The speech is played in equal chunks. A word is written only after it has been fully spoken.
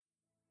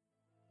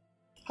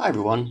Hi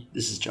everyone,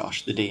 this is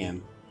Josh, the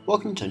DM.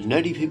 Welcome to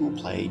Nerdy People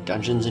Play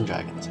Dungeons &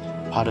 Dragons,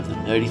 part of the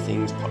Nerdy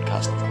Things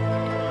podcast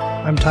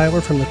network. I'm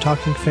Tyler from the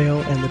Talking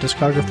Fail and the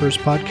Discographers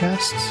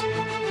podcasts.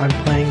 I'm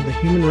playing the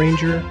Human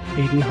Ranger,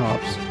 Aiden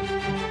Hobbs.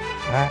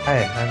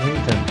 Hi, I'm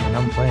Ethan, and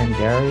I'm playing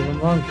Gary the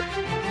Monk.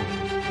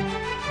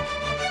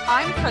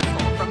 I'm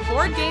Crystal from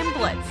Board Game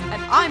Blitz,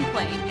 and I'm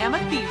playing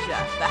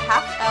Amathesia, the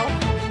half-elf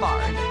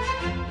bard.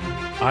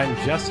 I'm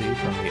Jesse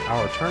from the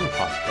Our Turn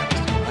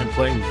podcast, and I'm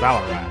playing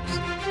Valarax,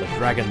 the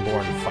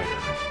Dragonborn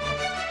fighter.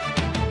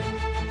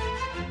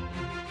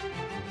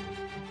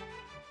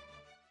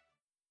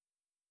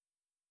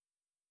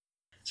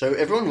 So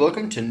everyone,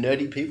 welcome to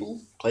Nerdy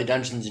People Play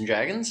Dungeons &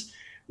 Dragons,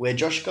 where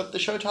Josh got the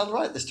show title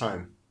right this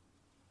time.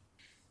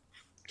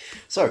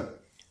 So,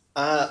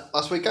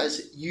 last week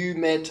guys, you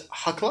met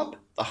Hucklup,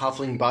 the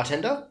halfling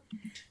bartender,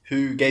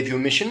 who gave you a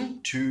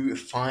mission to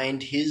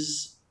find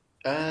his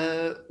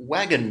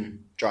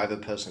wagon driver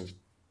person.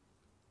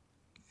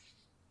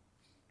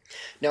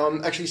 Now,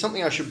 actually,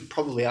 something I should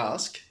probably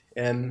ask.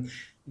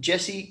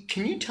 Jesse,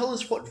 can you tell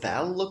us what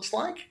Val looks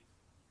like?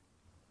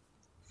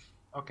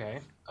 Okay.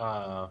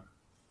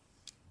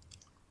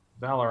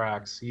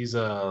 Valarax, he's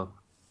about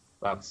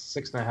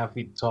 6.5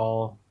 feet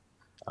tall,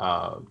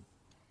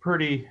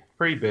 pretty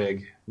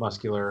big,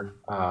 muscular,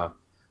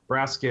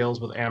 brass scales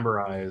with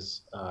amber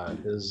eyes.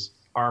 His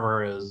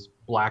armor is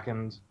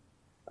blackened,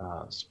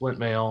 splint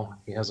mail.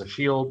 He has a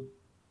shield,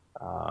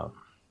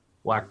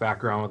 black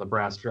background with a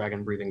brass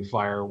dragon breathing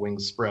fire,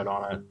 wings spread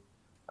on it.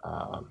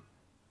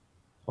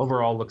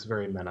 Overall, looks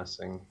very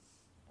menacing.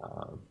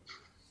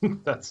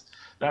 That's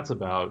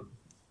about.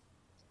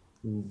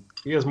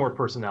 He has more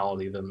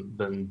personality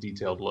than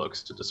detailed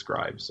looks to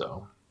describe.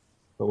 So,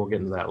 but we'll get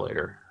into that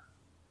later.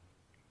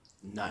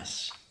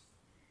 Nice,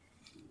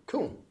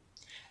 cool.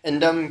 And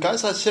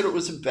guys, I said it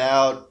was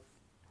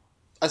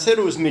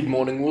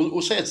mid-morning.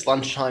 We'll say it's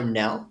lunchtime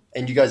now,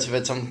 and you guys have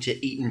had something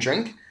to eat and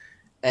drink.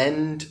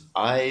 And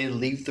I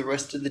leave the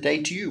rest of the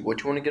day to you. What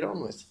do you want to get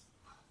on with?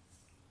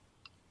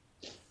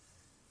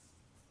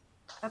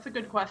 That's a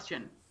good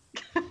question.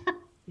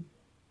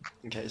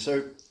 Okay,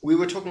 so we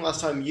were talking last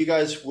time, you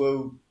guys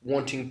were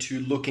wanting to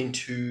look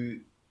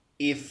into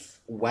if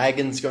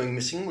wagons going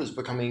missing was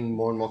becoming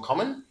more and more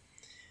common.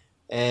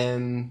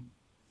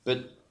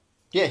 But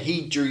yeah,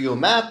 he drew you a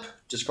map,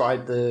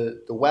 described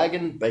the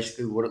wagon,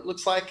 basically what it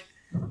looks like,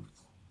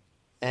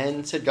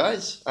 and said,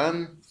 guys,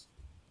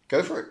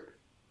 go for it.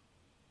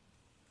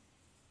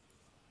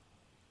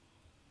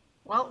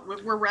 Well,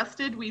 we're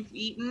rested. We've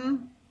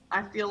eaten.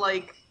 I feel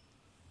like,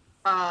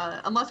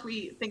 unless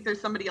we think there's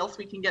somebody else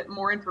we can get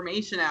more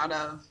information out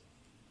of,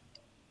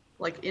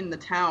 like in the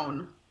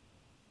town.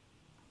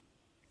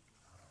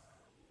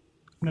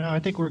 No, I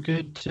think we're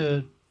good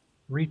to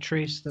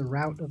retrace the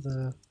route of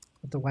the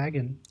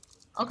wagon.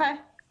 Okay.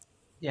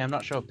 Yeah, I'm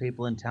not sure if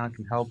people in town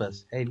can help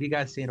us. Hey, have you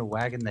guys seen a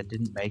wagon that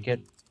didn't make it?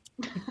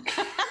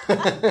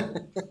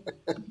 Well,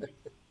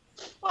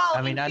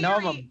 I mean, I know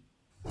I'm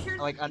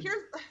here's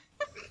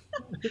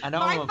I know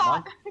my I'm a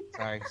thought.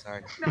 monk.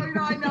 Sorry. No,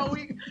 I know.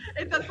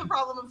 That's the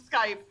problem of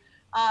Skype.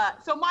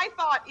 So my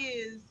thought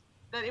is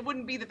that it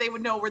wouldn't be that they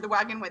would know where the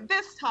wagon went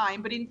this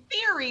time, but in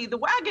theory, the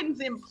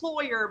wagon's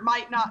employer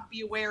might not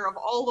be aware of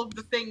all of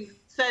the things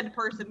said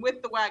person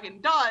with the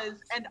wagon does,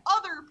 and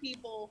other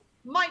people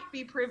might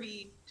be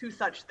privy to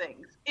such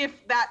things. If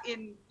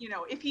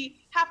he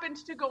happened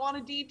to go on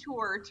a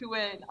detour to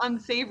an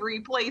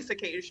unsavory place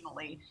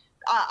occasionally.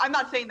 I'm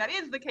not saying that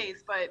is the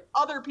case, but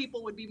other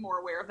people would be more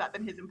aware of that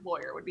than his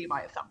employer would be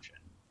my assumption.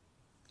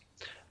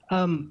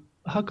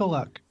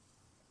 Huckleluck,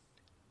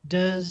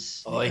 I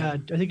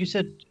think you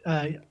said,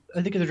 I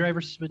think the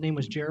driver's name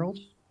was Gerald.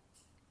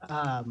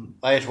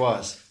 It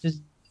was.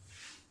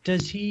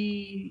 Does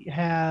he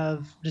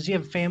have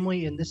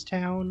family in this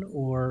town,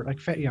 or like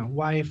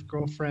wife,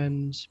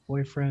 girlfriend,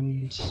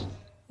 boyfriend?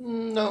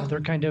 No. They're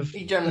kind of.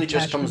 He generally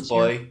just comes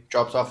by,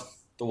 drops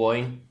off the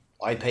wine.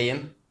 I pay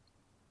him.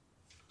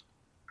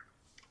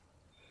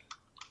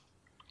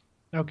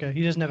 Okay,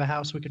 he doesn't have a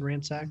house we can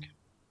ransack.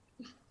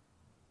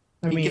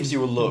 He gives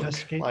you a look,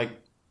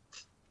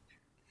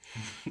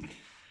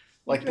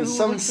 like there's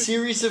some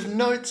series of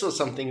notes or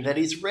something that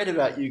he's read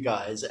about you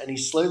guys, and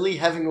he's slowly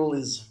having all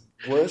his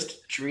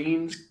worst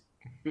dreams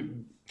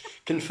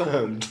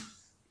confirmed.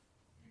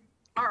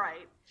 All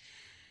right.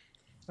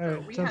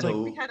 Sounds like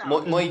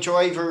my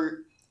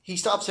driver, he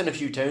stops in a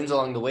few towns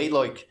along the way,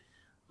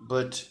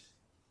 but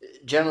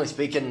generally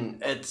speaking,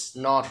 it's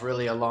not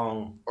really a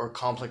long or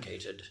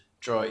complicated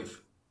drive.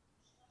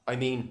 I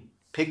mean,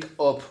 pick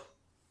up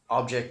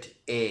object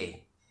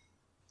A,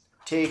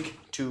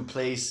 take to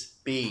place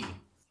B.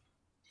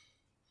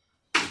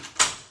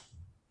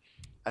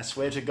 I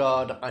swear to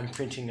God, I'm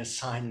printing a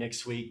sign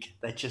next week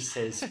that just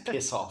says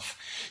piss off.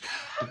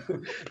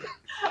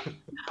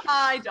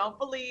 I don't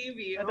believe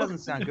you. That doesn't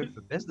sound good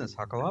for business,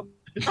 Hucklelup.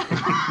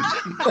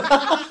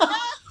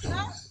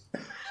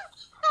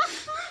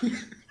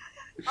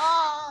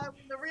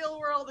 The real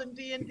world and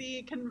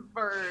D&D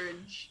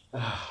converge.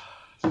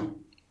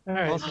 All All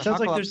right. Also, Sounds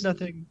like Hucklepups- there's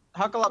nothing.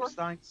 Huckleup's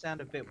starting to sound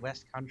a bit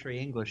West Country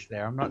English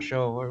there. I'm not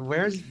sure.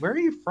 Where are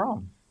you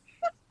from?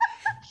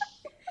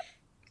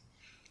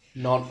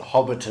 Not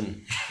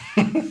Hobbiton.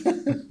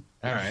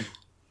 All right.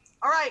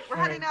 All right, we're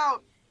All heading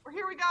out.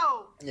 Here we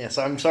go. Yes,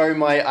 I'm sorry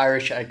my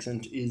Irish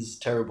accent is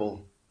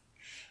terrible.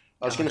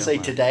 I was No, going to don't say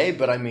mind. today,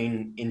 but I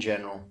mean in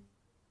general.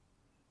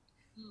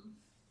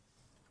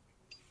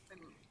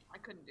 I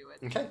couldn't do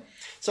it. Okay.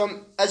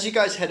 So as you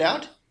guys head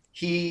out,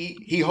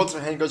 he holds her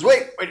hand and goes,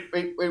 wait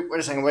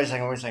a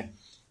second.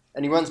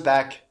 And he runs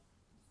back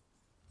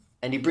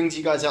and he brings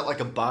you guys out like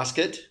a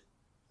basket.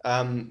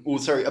 A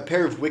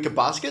pair of wicker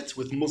baskets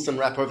with muslin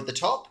wrap over the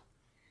top.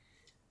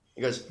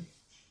 He goes,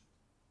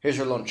 here's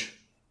your lunch.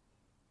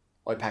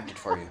 I packed it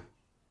for you.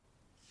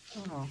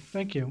 Oh,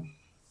 thank you.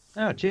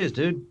 Oh, cheers,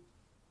 dude.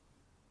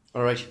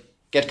 All right,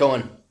 get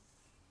going.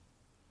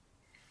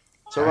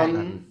 So, All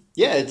right.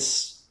 yeah,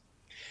 it's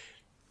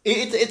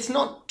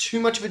not too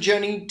much of a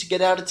journey to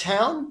get out of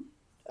town.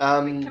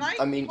 Can I-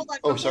 I mean, hold on,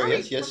 oh, before sorry,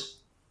 we- yes.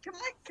 Can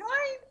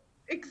I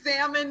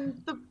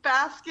examine the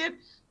basket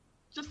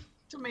just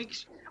to make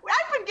sure?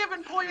 I've been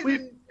given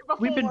poison before.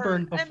 We've been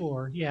burned and-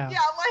 before. Yeah. Yeah,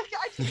 I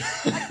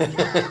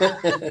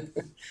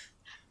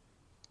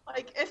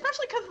like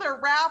especially because they're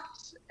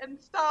wrapped and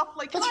stuff.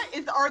 Like,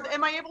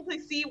 am I able to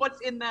see what's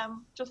in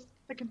them just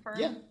to confirm?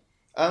 Yeah.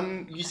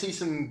 You see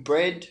some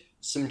bread,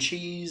 some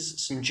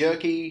cheese, some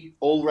jerky,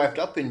 all wrapped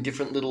up in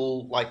different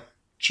little like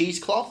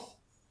cheesecloth.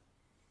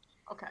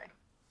 Okay.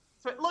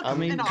 So it looks. A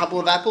innocuous. couple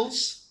of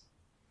apples,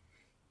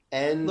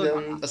 and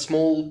Look- a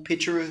small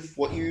pitcher of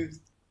what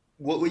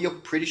you're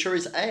pretty sure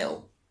is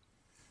ale.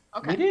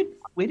 Okay.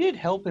 We did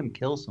help him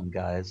kill some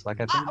guys. Like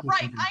I think we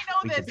Right, could- I know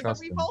we this, could but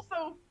trust we've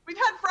him. we've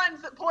had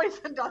friends that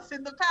poisoned us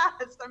in the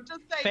past. I'm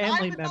just saying,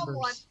 Family I'm the dumb one.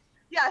 members.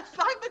 Yes,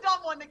 I'm the dumb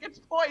one that gets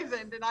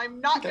poisoned, and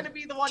I'm not Okay. going to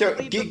be the one So that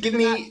leads them give to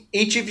me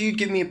each of you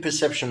give me a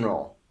perception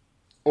roll,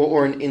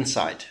 or an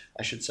insight,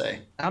 I should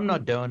say. I'm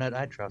not doing it.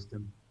 I trust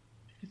him.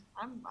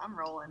 that. I'm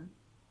rolling.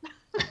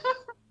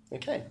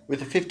 Okay,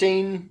 with a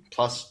 15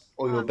 plus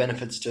all your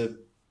benefits to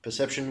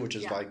perception, which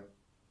is Yeah. like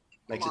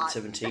makes it lot.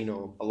 17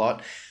 or a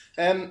lot.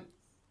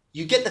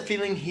 You get the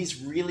feeling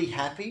he's really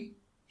happy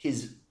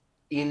his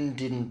inn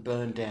didn't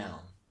burn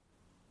down.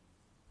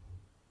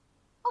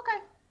 Okay.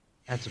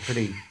 That's a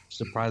pretty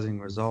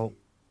surprising result.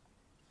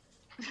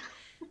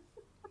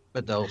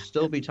 But there'll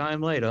still be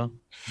time later.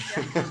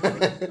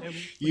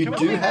 You Come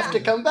do on have to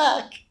back. come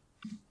back.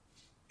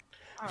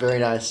 All Very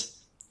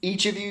nice.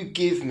 Each of you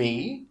give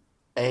me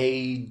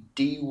a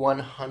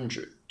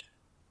D100.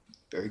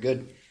 Very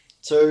good.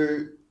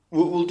 So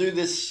we'll do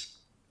this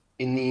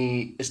in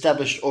the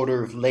established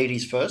order of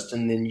ladies first,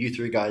 and then you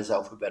three guys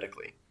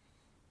alphabetically.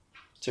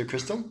 So,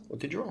 Crystal, what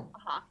did you roll?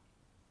 Uh-huh.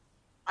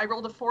 I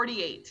rolled a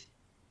 48.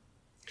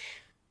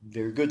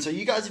 Very good. So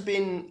you guys have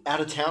been out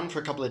of town for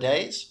a couple of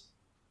days,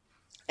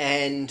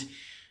 and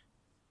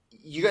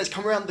you guys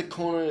come around the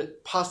corner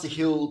past a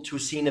hill to a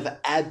scene of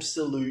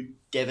absolute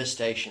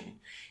devastation.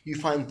 You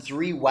find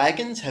 3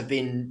 wagons have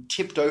been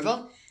tipped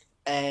over,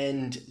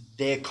 and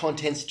their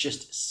contents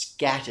just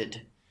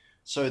scattered.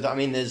 So,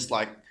 there's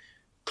like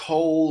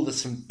coal,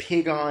 there's some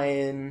pig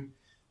iron,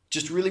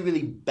 just really,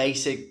 really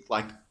basic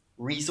like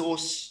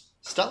resource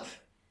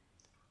stuff.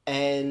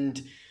 And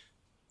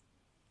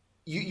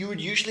you would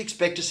usually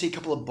expect to see a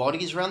couple of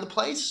bodies around the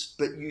place,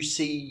 but you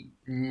see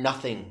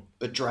nothing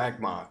but drag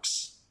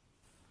marks.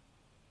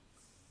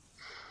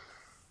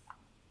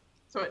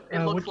 So it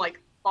Uh, looks which- like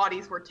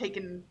bodies were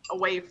taken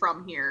away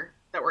from here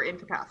that were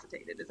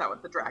incapacitated. Is that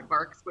what the drag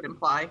marks would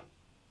imply?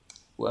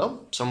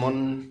 Well,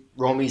 someone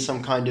roll me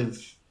some kind of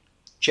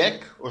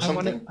check or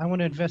something. I want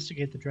to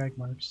investigate the drag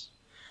marks.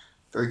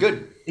 Very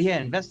good. Yeah,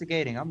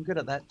 investigating. I'm good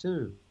at that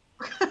too.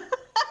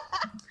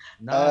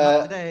 No, Uh,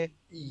 not today.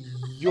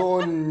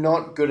 You're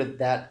not good at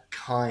that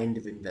kind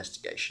of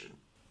investigation.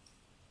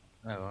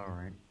 Oh, all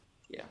right.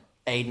 Yeah,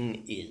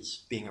 Aiden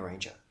is, being a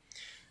ranger.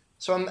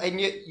 So, and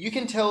you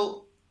can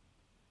tell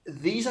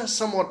these are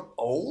somewhat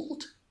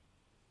old.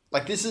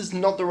 Like, this is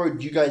not the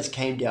road you guys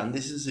came down.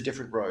 This is a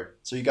different road.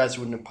 So you guys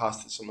wouldn't have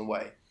passed this on the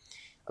way.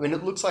 I mean,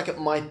 it looks like it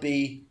might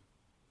be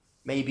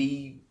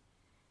maybe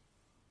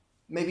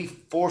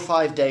 4 or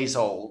 5 days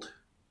old.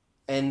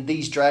 And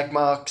these drag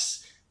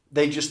marks,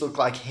 they just look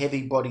like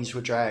heavy bodies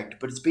were dragged.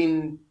 But it's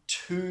been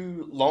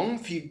too long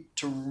for you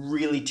to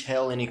really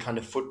tell any kind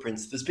of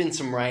footprints. There's been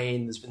some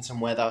rain, there's been some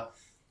weather,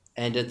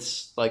 and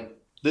it's like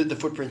the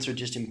footprints are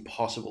just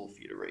impossible for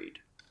you to read.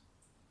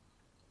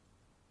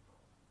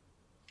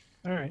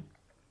 All right.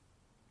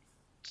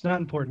 It's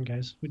not important,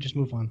 guys. We just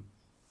move on.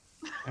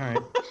 All right.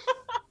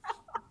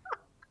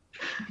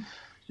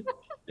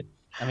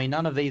 I mean,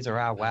 none of these are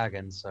our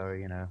wagons, so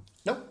you know.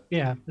 Nope.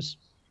 Yeah.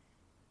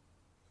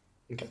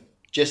 Okay.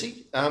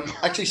 Jesse?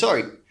 Actually,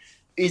 sorry.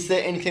 Is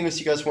there anything else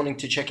you guys wanting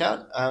to check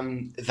out?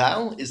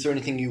 Val, is there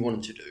anything you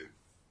wanted to do?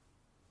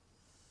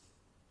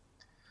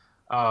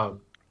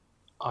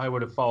 I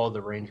would have followed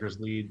the ranger's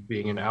lead.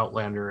 Being an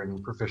outlander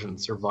and proficient in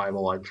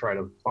survival, I'd try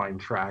to find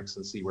tracks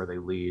and see where they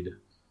lead.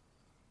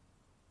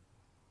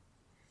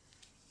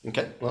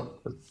 Okay, well,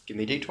 give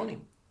me a d20.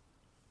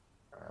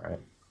 All right.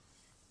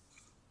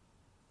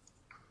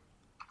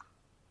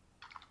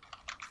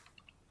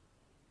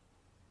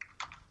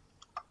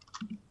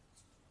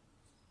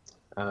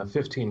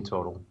 15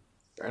 total.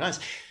 Very nice.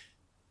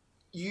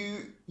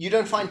 You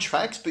don't find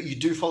tracks, but you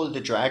do follow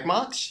the drag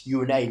marks,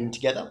 you and Aiden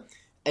together,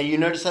 and you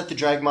notice that the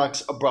drag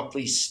marks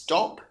abruptly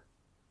stop,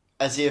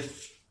 as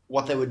if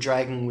what they were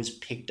dragging was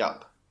picked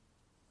up.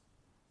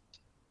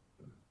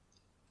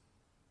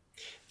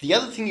 The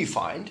other thing you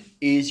find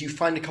is you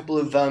find a couple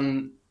of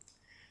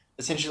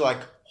essentially like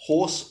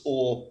horse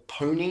or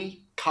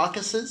pony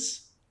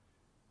carcasses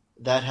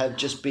that have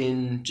just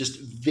been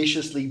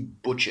viciously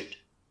butchered,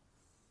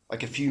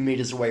 like a few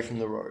meters away from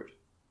the road.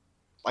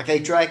 Like they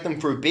dragged them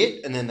for a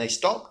bit and then they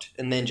stopped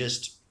and then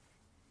just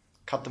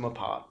cut them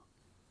apart.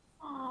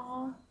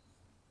 Aww.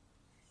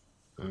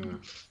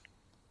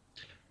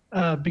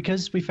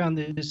 Because we found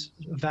this,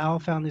 Val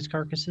found these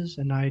carcasses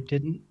and I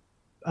didn't.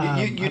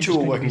 You two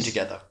are working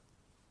together.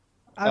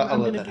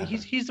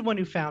 He's the one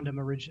who found him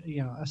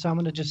originally, so I'm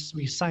gonna just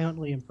be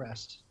silently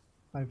impressed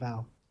by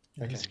Val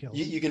and his skills.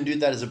 You can do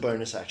that as a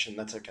bonus action.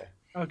 That's okay.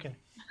 Okay.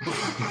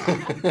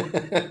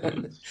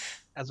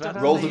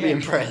 Roll to be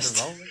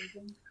impressed.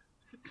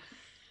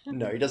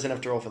 No, he doesn't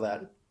have to roll for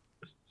that.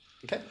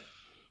 Okay.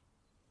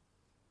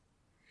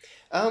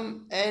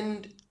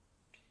 And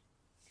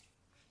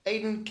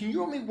Aiden, can you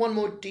roll me one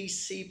more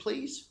DC,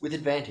 please, with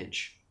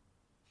advantage?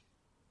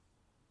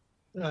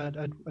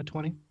 A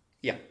 20.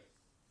 Yeah.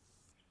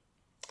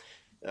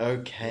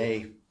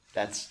 Okay,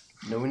 that's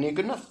nowhere near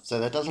good enough, so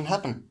that doesn't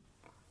happen.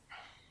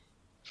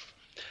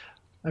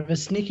 I have a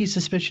sneaky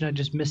suspicion I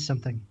just missed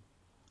something.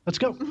 Let's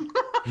go.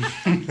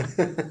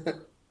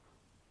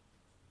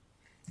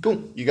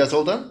 Cool. You guys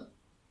all done?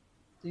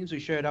 Seems we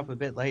showed up a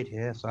bit late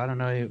here, so I don't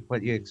know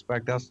what you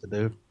expect us to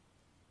do.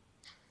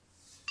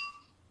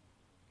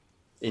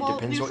 It Well,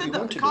 depends you what said you that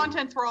want the to do.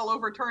 contents were all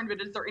overturned,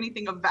 but is there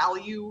anything of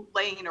value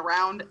laying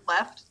around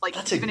left? Like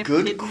That's a even if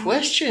good hidden?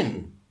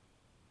 question.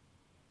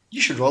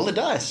 You should roll the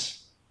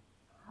dice.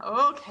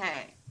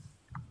 Okay.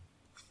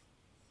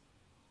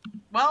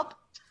 Well,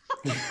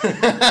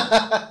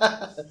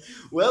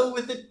 Well,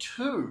 with a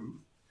 2,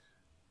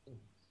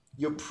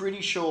 you're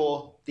pretty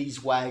sure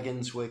these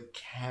wagons were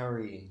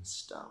carrying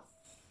stuff.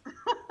 hey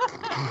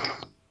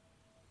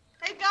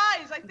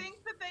guys, I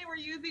think that they were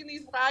using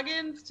these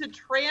wagons to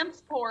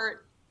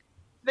transport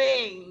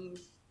things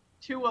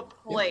to a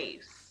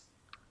place.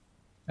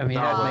 I mean,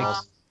 Val, that would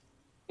makes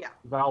al-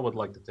 Val would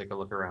like to take a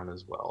look around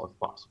as well, if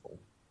possible.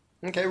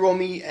 Okay, roll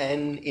me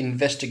an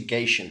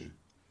investigation.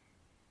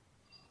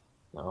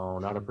 No,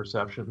 not a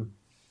perception.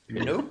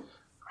 No?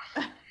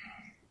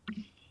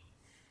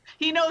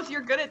 He knows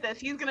you're good at this.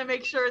 He's going to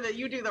make sure that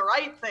you do the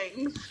right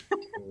things.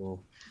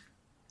 Cool.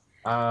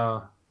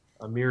 A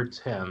mere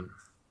 10,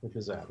 which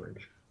is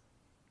average.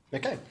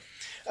 Okay.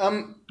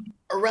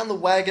 Around the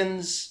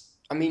wagons,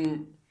 I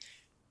mean,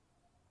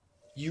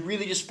 you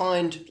really just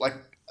find, like,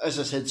 as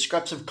I said,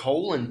 scraps of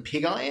coal and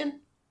pig iron.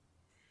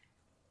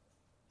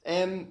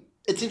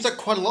 It seems like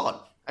quite a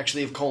lot,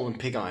 actually, of coal and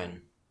pig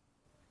iron.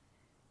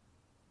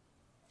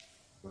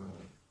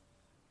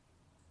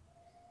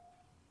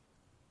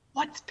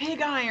 What's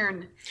pig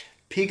iron?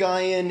 Pig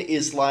iron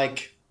is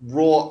like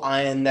raw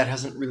iron that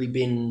hasn't really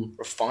been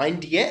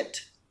refined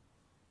yet.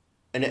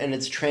 And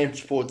it's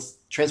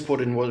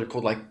transported in what are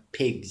called like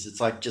pigs. It's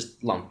like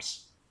just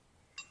lumps.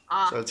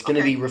 So it's going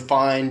to be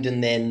refined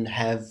and then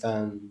have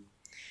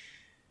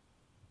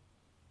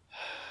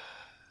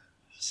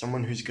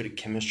someone who's good at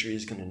chemistry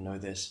is going to know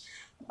this.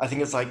 I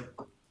think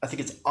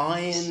it's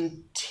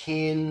iron,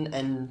 tin,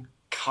 and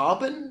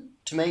carbon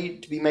to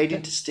be made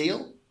into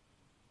steel.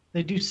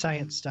 They do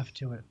science stuff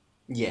to it.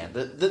 Yeah,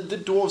 the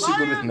dwarves are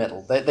good with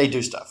metal. They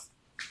do stuff.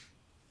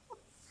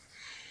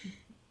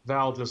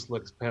 Val just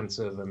looks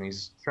pensive, and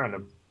he's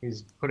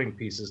putting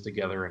pieces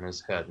together in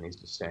his head, and he's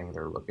just standing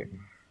there looking.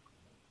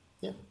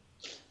 Yeah.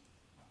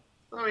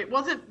 So it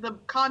wasn't the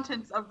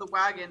contents of the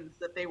wagons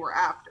that they were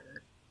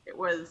after. It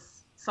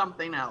was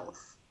something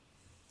else.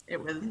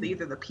 It was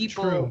either the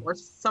people True. or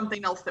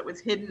something else that was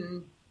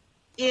hidden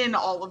in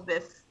all of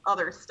this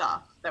other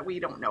stuff that we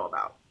don't know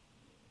about.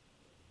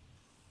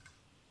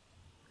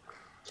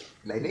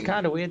 Maybe. It's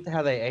kind of weird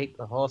how they ate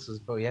the horses,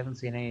 but we haven't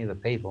seen any of the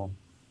people.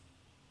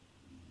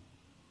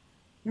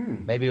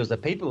 Maybe it was the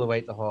people who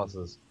ate the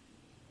horses.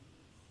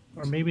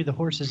 Or maybe the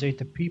horses ate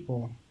the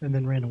people and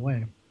then ran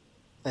away.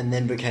 And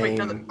then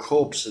became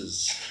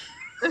corpses.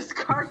 This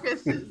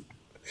carcass is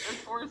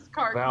this horse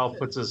carcass.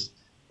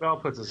 Val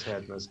puts his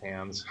head in his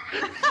hands.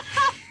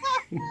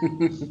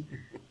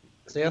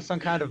 So you're some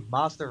kind of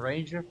master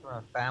ranger from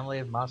a family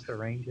of master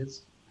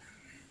rangers?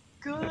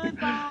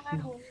 Goodbye,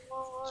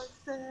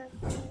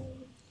 horses.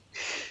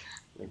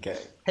 Okay.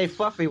 Hey,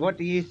 Fluffy, what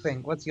do you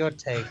think? What's your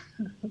take?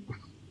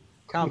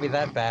 Can't be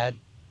that bad.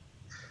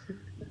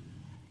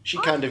 She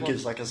kind of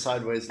gives like a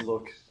sideways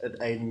look at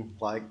Aiden,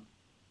 like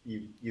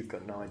you've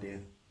got no idea.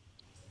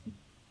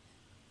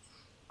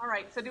 All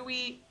right. So do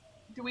we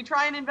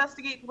try and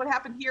investigate what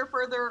happened here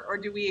further, or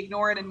do we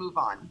ignore it and move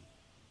on?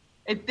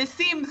 This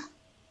seems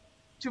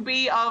to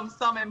be of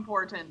some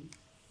importance,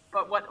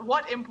 but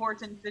what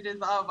importance it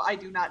is of, I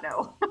do not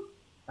know.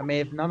 I mean,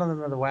 if none of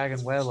them are the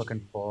wagon we're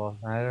looking for,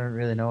 I don't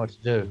really know what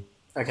to do.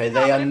 Okay,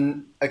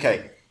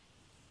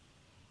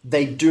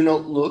 they do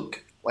not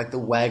look like the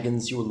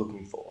wagons you were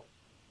looking for.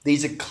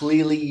 These are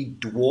clearly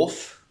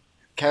dwarf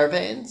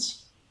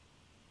caravans.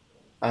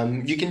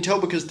 You can tell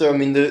because there are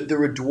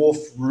dwarf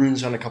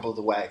runes on a couple of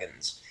the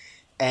wagons,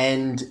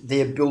 and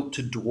they're built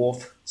to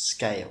dwarf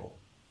scale.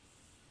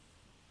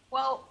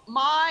 Well,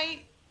 my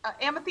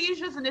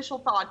Amethesia's initial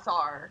thoughts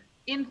are,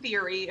 in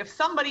theory, if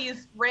somebody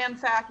is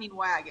ransacking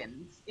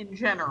wagons in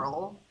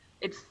general,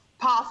 it's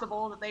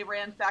possible that they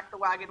ransack the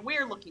wagon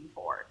we're looking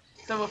for.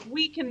 So if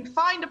we can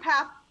find a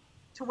path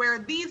to where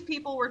these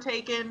people were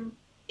taken,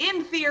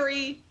 in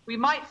theory, we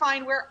might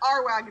find where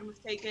our wagon was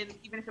taken,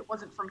 even if it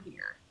wasn't from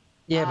here.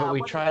 Yeah, but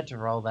we tried to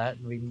roll that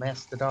and we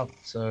messed it up,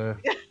 so...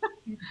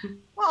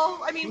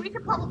 Well, I mean, we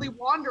could probably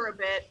wander a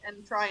bit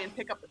and try and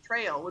pick up the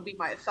trail, would be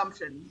my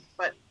assumption.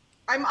 But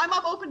I'm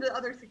up open to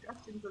other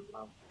suggestions as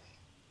well.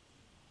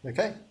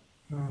 Okay.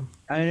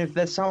 I mean, if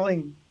there's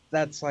something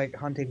that's like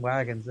hunting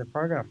wagons, they're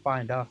probably going to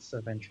find us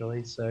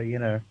eventually, so, you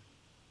know...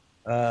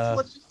 So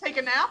let's just take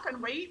a nap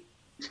and wait?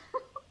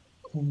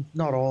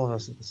 Not all of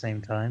us at the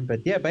same time,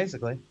 but yeah,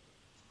 basically.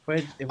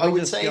 I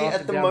would say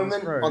at the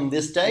moment, on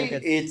this day,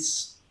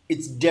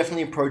 it's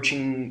definitely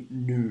approaching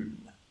noon.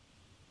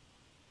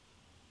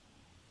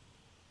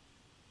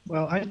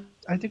 Well,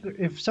 I think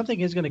if something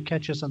is going to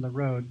catch us on the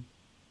road,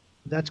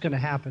 that's going to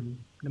happen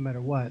no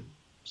matter what.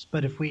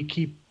 But if we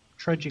keep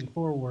trudging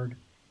forward,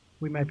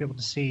 we might be able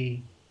to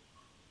see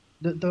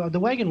the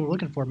wagon we're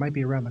looking for might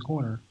be around the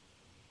corner.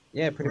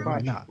 Yeah, pretty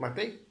much. Not. Might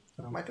be.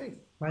 So, Might be.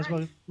 Might as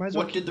well.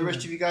 What did the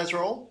rest of you guys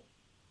roll?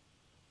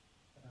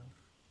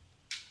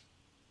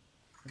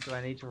 What do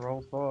I need to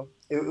roll for?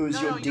 It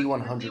was your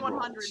D100 D100s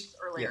rolls.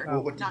 earlier. Yeah.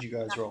 What did you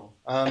guys roll?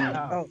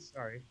 Oh,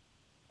 sorry.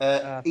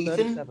 Ethan,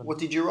 37. what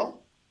did you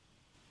roll?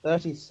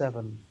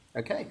 37.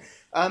 Okay.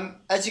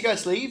 As you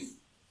guys leave,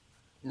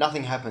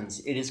 nothing happens.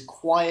 It is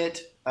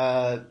quiet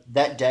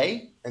that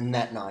day and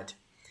that night.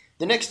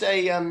 The next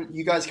day,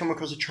 you guys come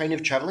across a train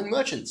of traveling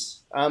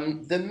merchants.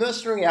 The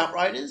mercenary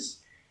outriders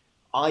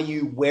eye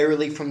you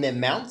warily from their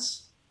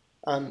mounts.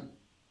 The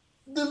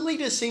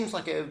leader seems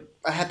like a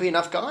happy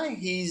enough guy.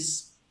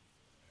 He's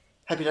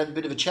happy to have a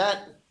bit of a chat,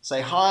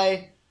 say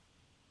hi.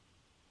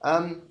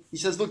 He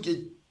says, look,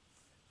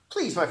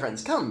 please, my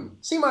friends, come,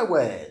 see my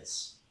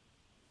wares.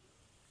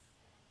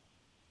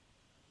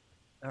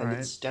 And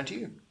it's down to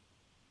you.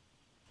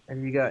 Have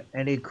you got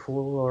any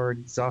cool or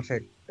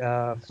exotic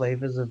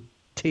flavors of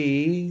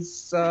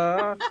teas?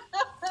 I'm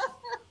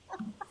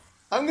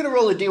going to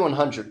roll a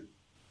D100.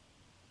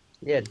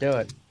 Yeah, do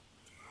it.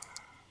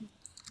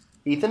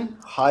 Ethan,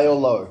 high or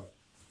low?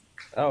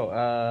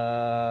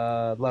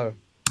 Oh, low.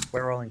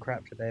 We're rolling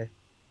crap today.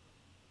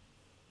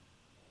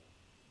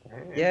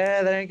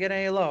 Yeah, they don't get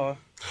any lower.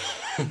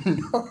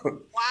 No.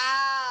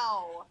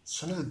 Wow.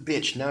 Son of a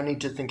bitch. Now I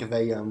need to think of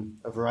a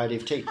variety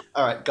of tea.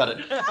 All right, got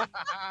it.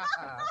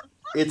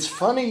 It's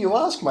funny you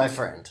ask, my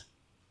friend.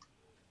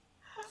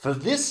 For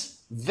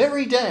this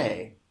very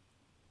day,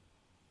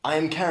 I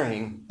am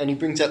carrying, and he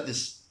brings out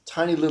this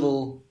tiny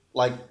little,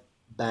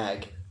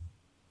 bag.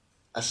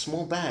 A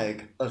small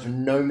bag of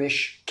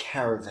gnomish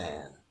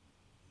caravan.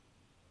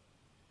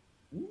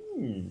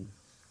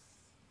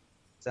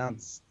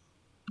 Sounds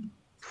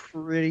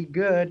pretty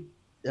good.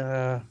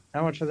 How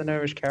much for the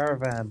gnomish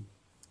caravan?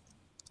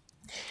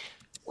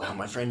 Well,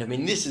 my friend,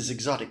 this is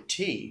exotic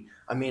tea.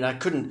 I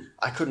couldn't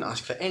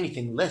ask for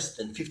anything less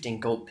than 15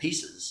 gold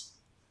pieces.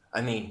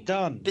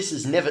 Done. This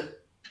is never...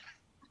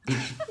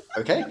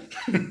 Okay?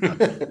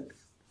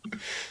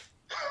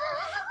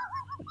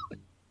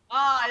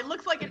 It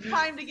looks like it's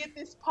time to get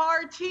this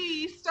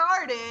party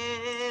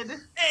started.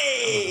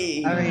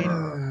 Hey!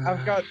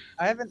 I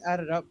haven't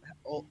added up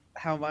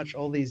how much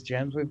all these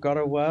gems we've got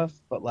are worth,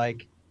 but I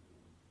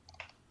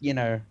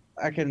can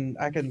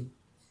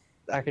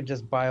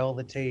just buy all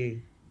the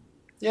tea.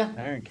 Yeah.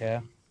 I don't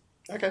care.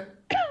 Okay.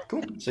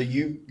 Cool. So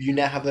you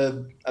now have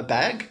a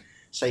bag,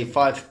 say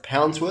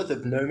 £5 worth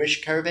of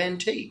gnomish caravan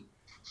tea.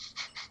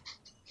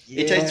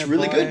 It tastes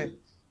really good.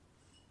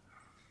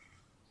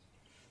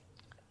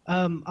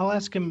 I'll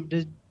ask him.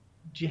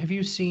 Have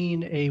you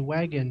seen a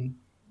wagon,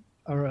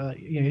 or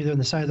either on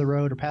the side of the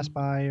road or pass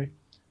by,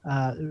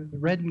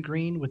 red and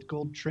green with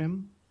gold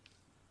trim?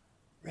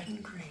 Red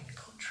and green,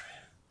 gold trim.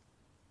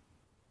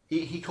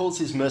 He calls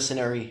his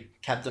mercenary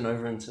captain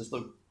over and says,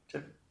 "Look,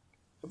 have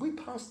we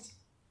passed?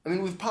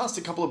 We've passed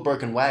a couple of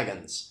broken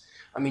wagons.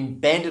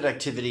 Bandit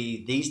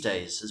activity these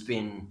days has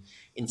been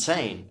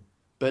insane,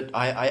 but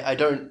I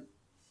don't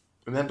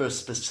remember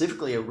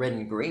specifically a red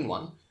and green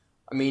one.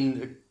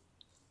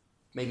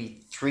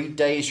 Maybe 3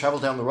 days travel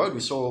down the road,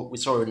 we saw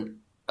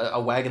a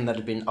wagon that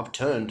had been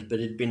upturned, but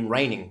it had been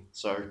raining.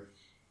 So,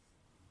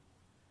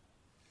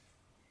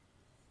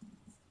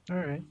 all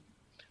right.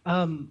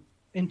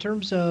 In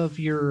terms of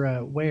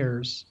your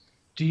wares,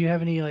 do you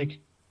have any like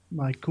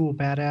cool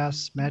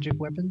badass magic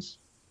weapons?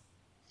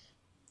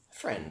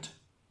 Friend,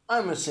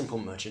 I'm a simple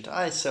merchant.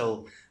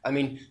 The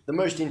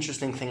most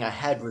interesting thing I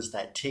had was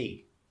that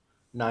tea.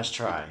 Nice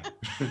try.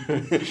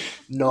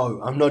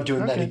 No, I'm not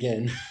doing that Okay.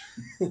 again.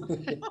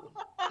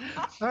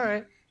 All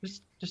right,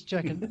 just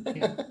checking.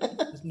 Yeah.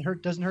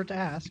 Doesn't hurt to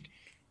ask.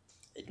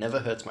 It never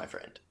hurts, my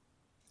friend.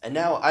 And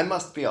now I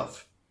must be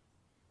off.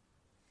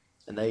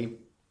 And they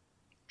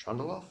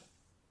trundle off.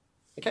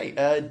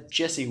 Okay,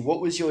 Jesse,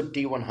 what was your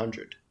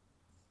D100?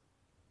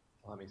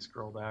 Let me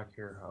scroll back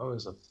here. Oh, it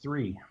was a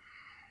 3.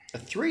 A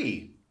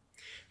 3.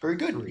 Very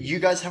good. 3. You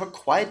guys have a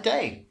quiet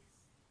day.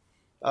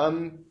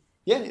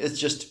 It's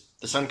just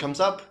the sun comes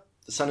up,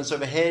 the sun is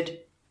overhead,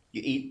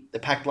 you eat the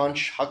packed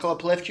lunch Huckle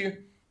Up left you,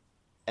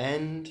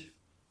 and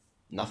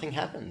nothing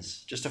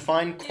happens. Just a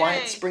fine,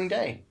 quiet Yay. spring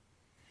day.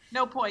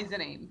 No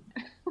poisoning.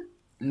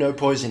 No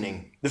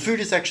poisoning. The food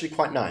is actually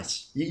quite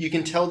nice. You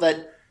can tell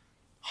that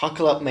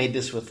Huckle Up made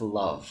this with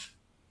love,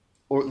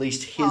 or at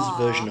least his Aw.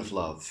 version of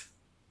love,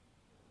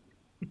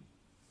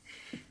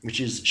 which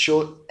is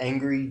short,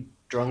 angry,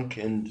 drunk,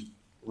 and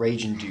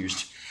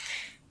rage-induced.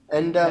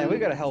 And Yeah, we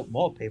gotta help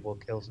more people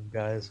kill some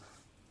guys.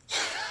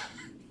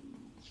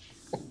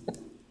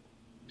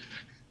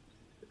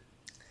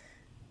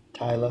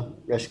 Tyler,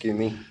 rescue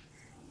me.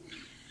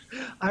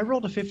 I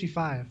rolled a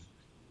 55.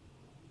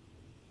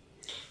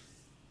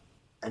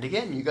 And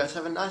again, you guys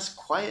have a nice,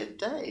 quiet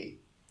day.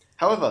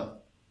 However,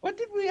 What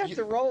did we have You-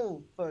 to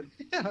roll for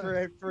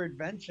Yeah. for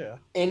adventure?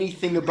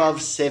 anything above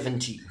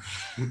 70.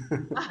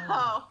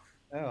 Oh.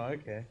 Oh,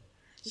 okay.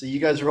 So you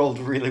guys rolled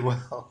really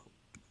well.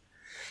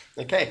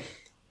 Okay.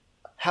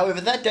 However,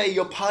 that day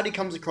your party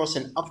comes across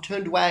an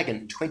upturned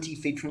wagon 20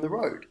 feet from the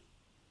road.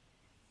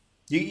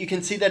 You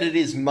can see that it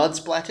is mud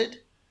splattered,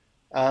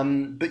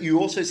 but you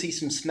also see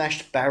some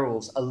smashed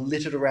barrels are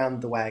littered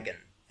around the wagon,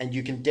 and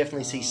you can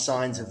definitely see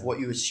signs of what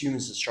you assume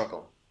is a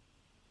struggle.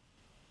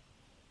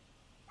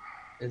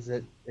 Is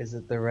it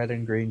the red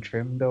and green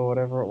trimmed or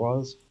whatever it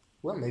was?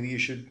 Well, maybe you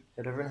should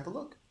head over and have a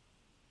look.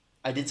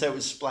 I did say it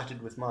was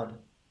splattered with mud.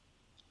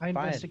 I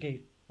Fine.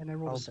 investigate, and I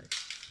rolled I'll- a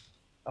 6.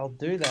 I'll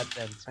do that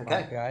then, smart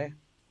Okay. guy.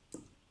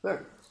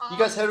 So, you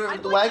guys head over I'd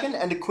to the like wagon,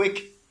 and a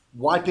quick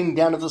wiping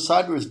down of the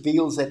side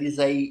reveals that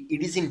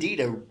it is indeed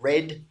a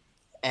red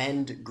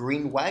and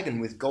green wagon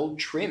with gold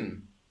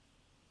trim.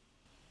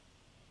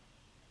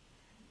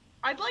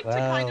 I'd like to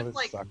Well, kind of this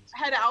like sucks.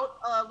 head out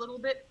a little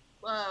bit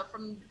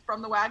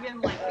from the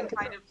wagon, like, and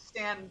kind of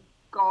stand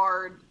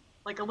guard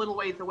like a little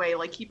ways away,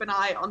 like keep an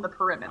eye on the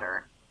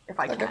perimeter if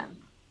I Okay. can.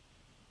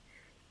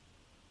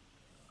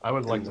 I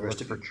would like And the to rest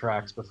look of for you?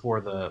 tracks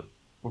before the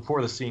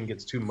scene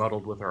gets too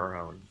muddled with our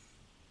own.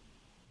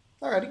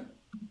 Alrighty.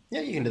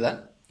 Yeah, you can do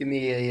that. Give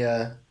me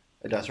a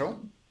dice roll.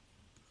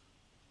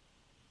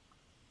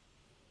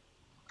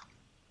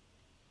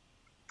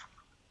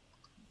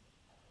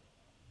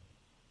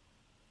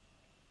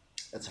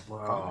 That's a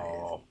 5.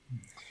 Oh,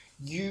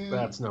 You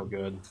that's no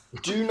good.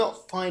 do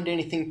not find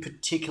anything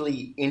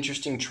particularly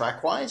interesting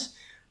track-wise,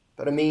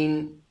 but I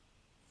mean,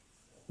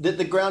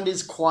 the ground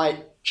is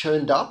quite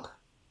churned up.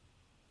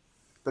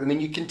 But I mean,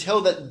 you can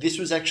tell that this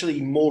was actually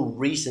more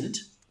recent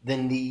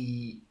than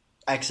the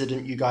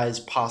accident you guys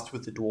passed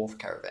with the dwarf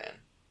caravan.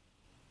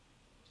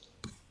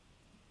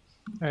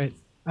 All right.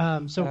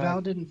 So Uh,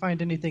 Val didn't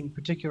find anything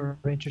particularly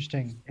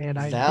interesting, and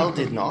Val think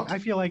that did not? I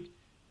feel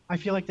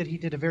like that he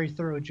did a very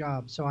thorough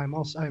job. So I'm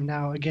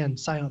now again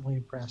silently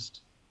impressed.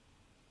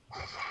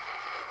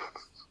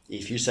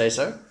 If you say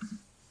so.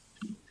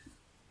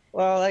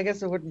 Well, I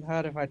guess it wouldn't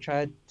hurt if I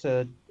tried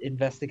to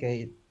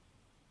investigate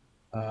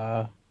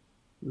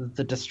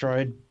the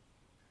destroyed,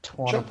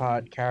 torn Sure.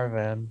 apart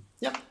caravan.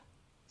 Yep.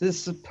 This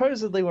is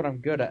supposedly what I'm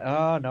good at.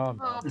 Oh no, I'm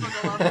Oh, not. for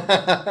the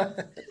love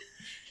of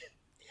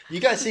You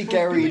guys see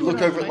Gary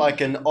look over at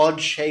like an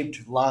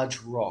odd-shaped large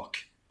rock.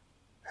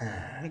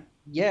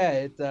 Yeah,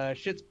 it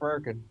shit's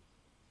broken.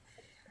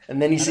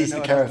 And then he I don't sees know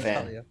the what else to tell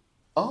caravan. you.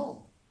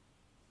 Oh.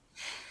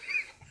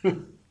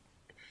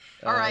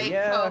 All right,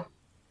 Yeah. so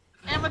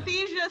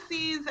Amethysia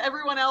sees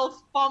everyone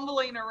else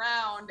fumbling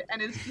around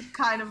and is just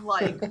kind of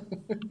like,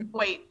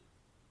 wait,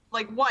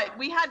 like what?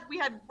 We had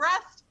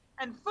rest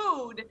and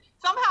food.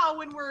 Somehow,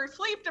 when we're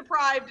sleep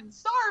deprived and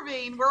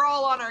starving, we're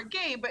all on our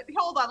game. But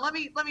hold on, let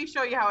me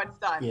show you how it's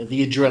done. Yeah,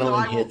 the So I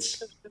adrenaline will-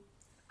 hits.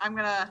 I'm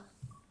gonna.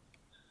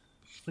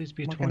 Please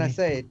be What 20. can I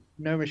say?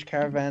 Gnomish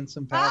caravan,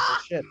 some powerful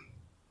shit.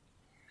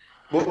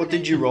 What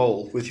did you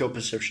roll with your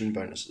perception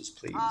bonuses,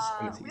 please? With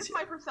Amethysia?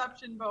 my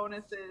perception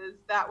bonuses,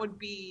 that would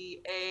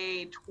be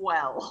a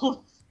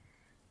 12.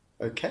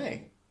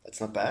 Okay, that's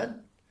not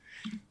bad.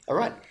 All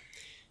right.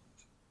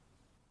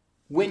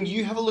 When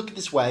you have a look at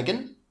this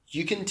wagon,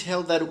 you can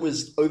tell that it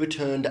was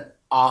overturned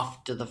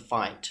after the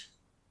fight.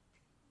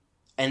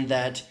 And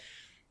that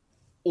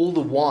all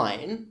the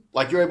wine,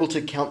 like you're able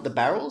to count the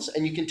barrels,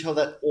 and you can tell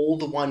that all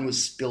the wine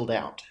was spilled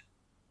out.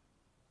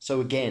 So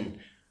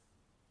again,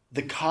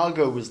 the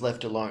cargo was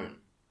left alone.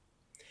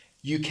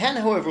 You can,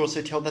 however,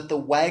 also tell that the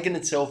wagon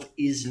itself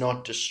is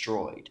not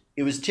destroyed.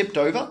 It was tipped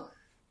over,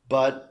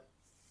 but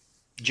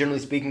generally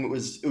speaking, it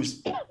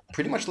was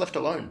pretty much left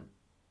alone.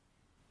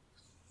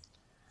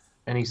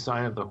 Any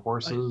sign of the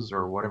horses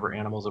or whatever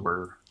animals that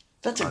were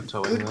That's a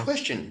towing good this?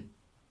 question.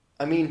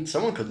 I mean,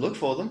 someone could look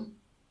for them.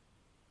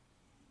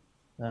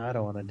 No, I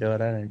don't want to do it.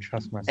 I don't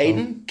trust myself.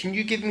 Aiden, can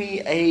you give me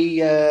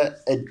a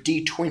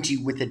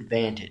D20 with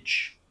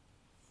advantage?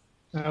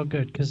 Oh,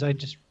 good, because I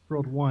just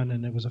rolled 1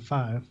 and it was a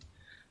 5.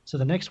 So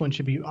the next one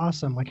should be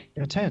awesome, like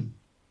a 10.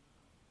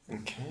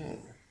 Okay.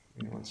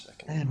 Give me 1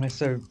 second. Man,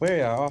 we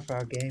are off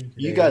our game today.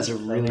 You guys are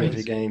really Thanks. into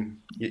the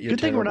game. You're Good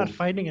thing we're not terrible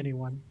fighting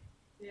anyone.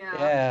 Yeah.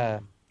 Yeah.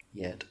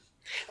 yet.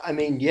 I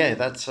mean, yeah,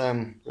 that's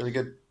really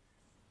good.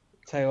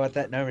 Tell you what,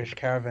 that gnomish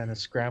caravan is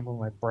scrambling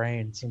my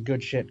brain. Some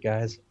good shit,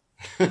 guys.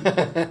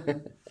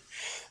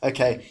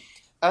 Okay.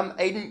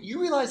 Aiden,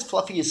 you realize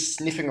Fluffy is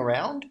sniffing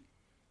around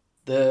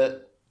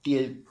the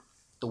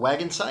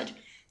wagon site,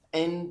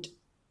 and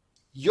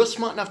you're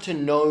smart enough to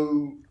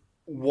know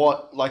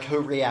what, like, her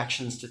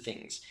reactions to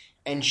things,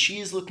 and she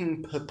is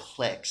looking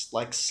perplexed,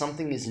 like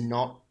something is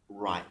not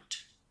right.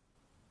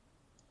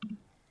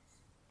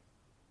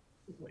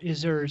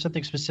 Is there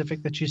something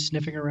specific that she's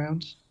sniffing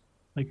around?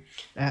 Like,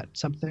 at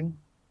something?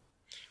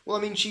 Well,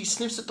 I mean, she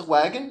sniffs at the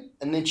wagon,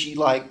 and then she,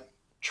 like,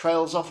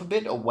 trails off a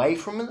bit away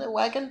from the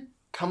wagon,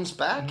 comes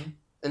back, Mhm.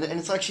 and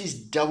it's like she's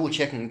double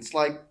checking. It's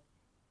like,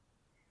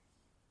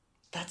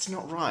 that's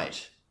not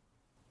right.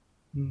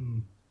 Hmm.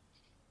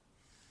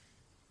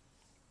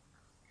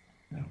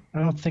 No, I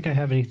don't think I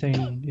have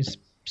anything, these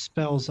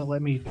spells that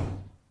let me Yes, you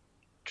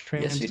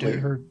translate do.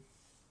 her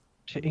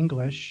to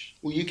English.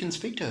 Well, you can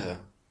speak to her.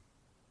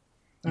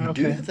 You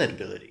Okay. do have that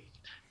ability.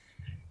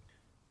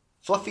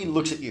 Fluffy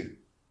looks at you.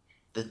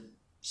 The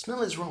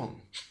smell is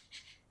wrong.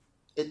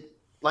 It,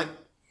 like,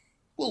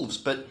 wolves,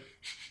 but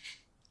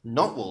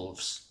not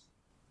wolves.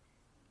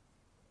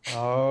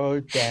 Oh,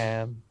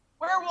 damn.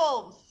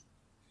 Werewolves.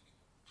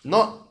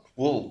 Not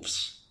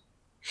wolves.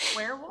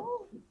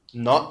 Werewolves?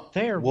 Not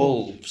They're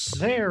wolves.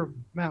 There,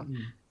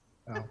 mountain.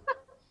 Oh. I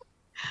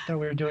thought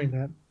we were doing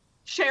that.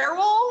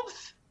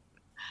 Sharewolves?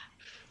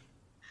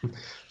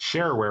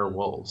 Share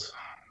werewolves.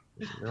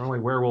 They're only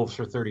werewolves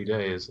for 30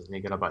 days, and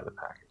you gotta buy the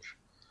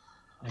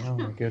package. Oh,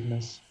 my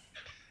goodness.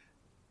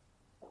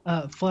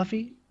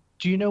 Fluffy,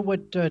 do you know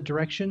what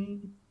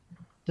direction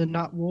the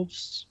not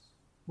wolves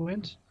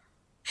went?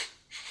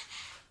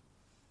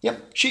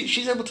 Yep,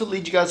 she's able to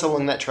lead you guys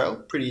along that trail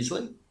pretty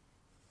easily.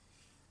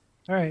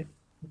 All right,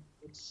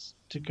 let's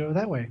to go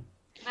that way.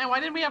 Man, why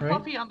didn't we have Right.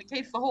 Fluffy on the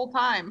case the whole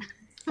time?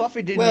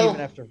 Fluffy didn't Well- even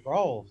have to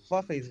roll.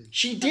 Fluffy's...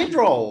 She did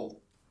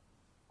roll.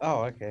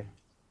 Oh, okay.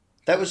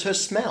 That was her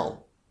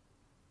smell.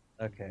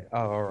 Okay.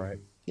 Oh, all right.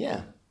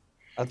 Yeah.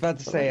 I was about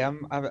to say,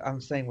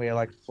 I'm saying we're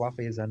like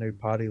Fluffy is our new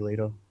party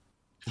leader.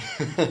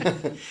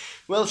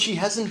 Well, she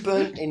hasn't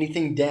burnt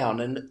anything down,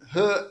 and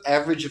her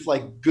average of,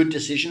 like, good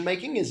decision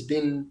making has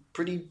been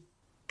pretty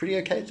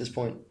okay at this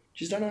point.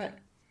 She's done alright.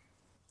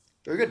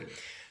 Very good.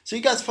 So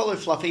you guys follow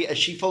Fluffy as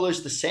she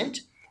follows the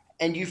scent,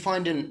 and you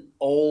find an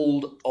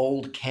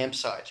old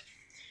campsite.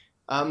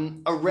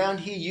 Around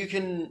here, you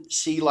can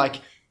see,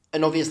 like,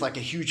 an obvious, like,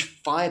 a huge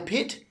fire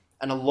pit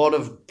and a lot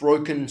of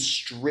broken,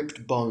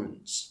 stripped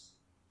bones.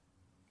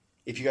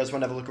 If you guys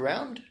want to have a look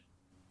around.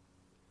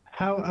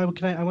 I want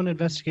to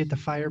investigate the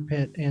fire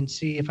pit and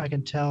see if I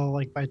can tell,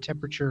 like by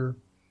temperature,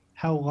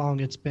 how long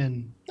it's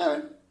been All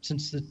right.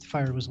 since the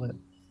fire was lit.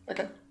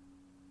 Okay.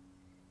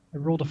 I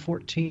rolled a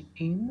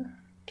 14.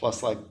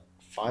 Plus, like,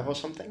 5 or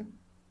something?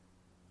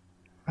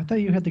 I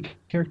thought you had the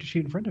character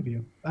sheet in front of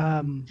you.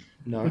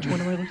 No. Which one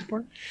am I looking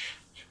for?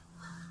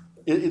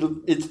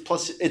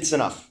 It's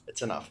enough.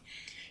 It's enough.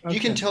 You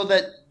can Okay. tell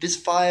that this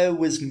fire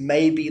was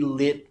maybe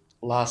lit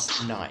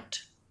last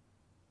night.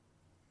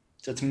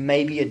 So it's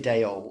maybe a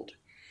day old.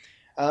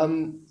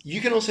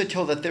 You can also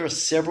tell that there are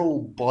several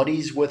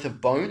bodies worth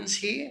of bones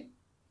here,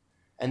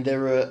 and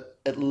there are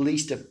at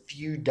least a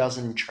few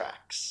dozen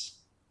tracks.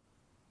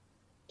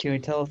 Can we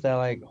tell if they're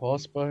like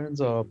horse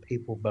bones or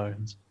people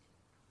bones?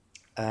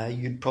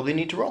 You'd probably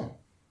need to roll.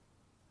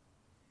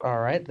 All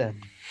right,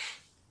 then.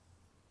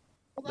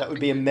 That would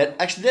be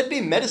actually that'd be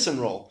a medicine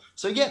roll.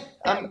 So yeah,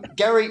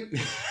 Gary,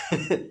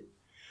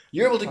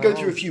 you're able to go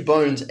through a few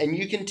bones, and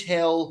you can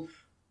tell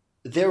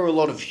there are a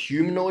lot of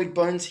humanoid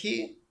bones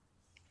here,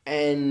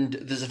 and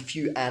there's a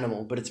few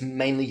animal, but it's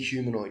mainly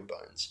humanoid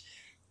bones.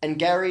 And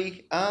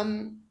Gary,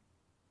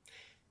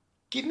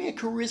 give me a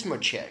charisma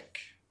check.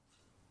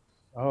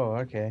 Oh,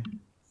 okay.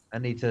 I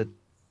need to...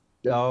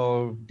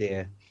 Oh,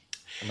 dear.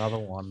 Another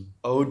one.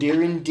 Oh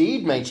dear,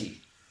 indeed,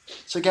 matey.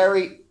 So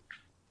Gary,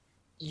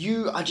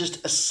 you are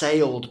just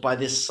assailed by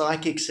this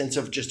psychic sense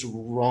of just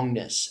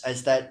wrongness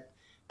as that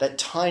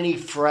tiny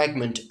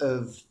fragment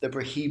of the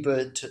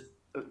Brahibert,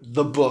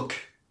 the book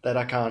that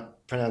I can't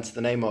pronounce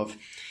the name of,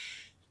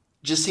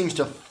 just seems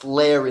to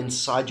flare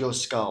inside your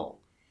skull.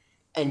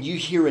 And you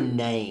hear a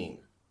name.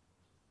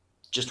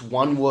 Just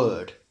one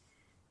word.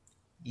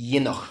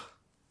 Yinnoch.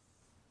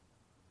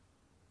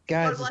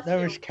 Guys, God this bless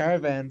Novish you.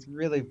 caravan's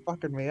really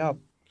fucking me up.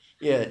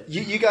 Yeah,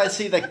 you guys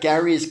see that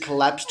Gary is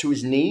collapsed to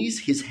his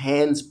knees, his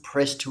hands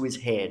pressed to his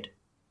head.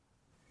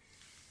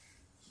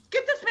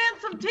 Get this man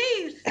some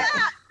tea!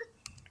 Stat!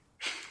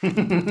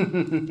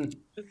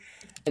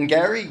 And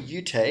Gary,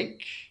 you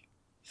take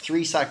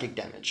 3 psychic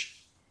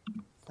damage.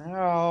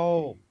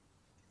 Ow.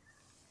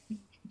 I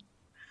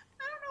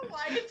don't know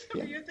why it's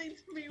amusing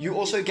to me. You when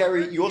also, people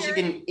Gary, are you also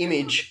get scary. an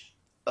image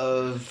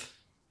of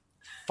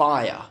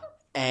fire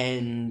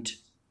and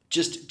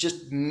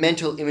just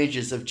mental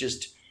images of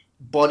just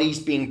bodies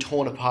being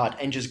torn apart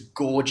and just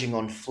gorging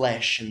on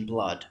flesh and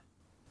blood.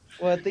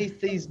 Well,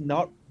 these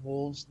not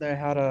wolves know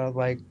how to,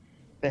 like,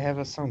 they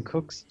have some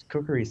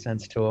cookery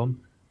sense to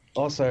them.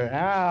 Also,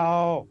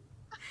 ow!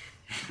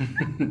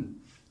 It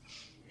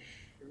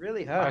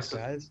really hurts,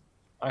 guys.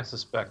 I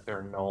suspect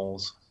they're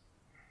gnolls.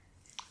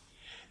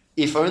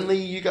 If only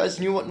you guys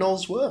knew what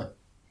gnolls were.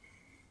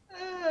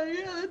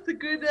 Yeah, that's a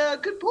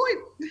good point.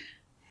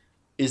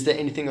 Is there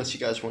anything else you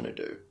guys want to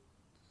do?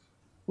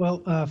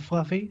 Well,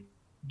 Fluffy,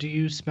 do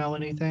you smell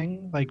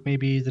anything? Like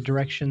maybe the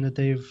direction that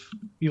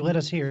you led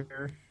us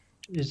here.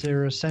 Is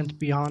there a scent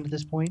beyond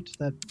this point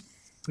that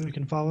we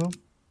can follow?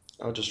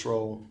 I'll just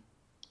roll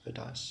her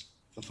dice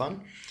for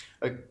fun.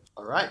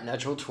 All right,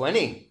 natural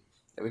 20.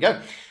 There we go.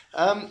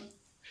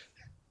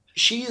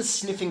 She is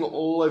sniffing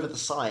all over the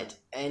site,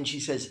 and she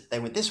says, they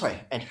went this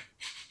way, and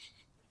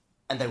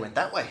they went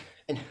that way,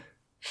 and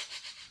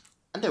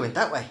they went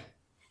that way,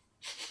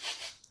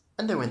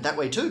 and they went that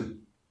way too.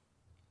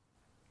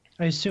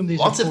 I assume these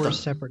Lots are of 4 them.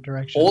 separate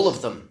directions. All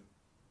of them.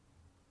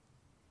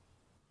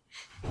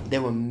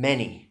 There were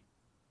many.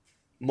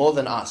 More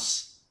than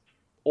us.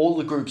 All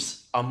the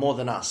groups are more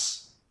than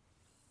us.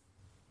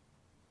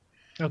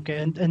 Okay,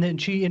 and then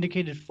she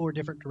indicated 4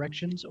 different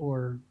directions,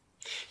 or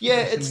Yeah,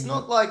 I'm it's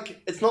assuming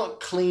it's not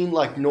clean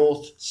like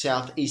north,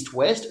 south, east,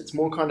 west. It's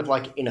more kind of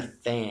like in a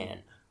fan.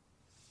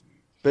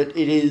 But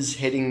it is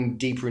heading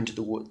deeper into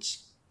the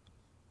woods.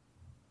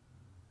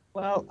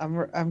 Well,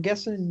 I'm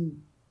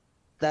guessing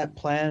that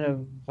plan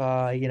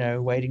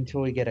of waiting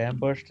till we get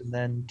ambushed and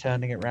then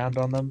turning it round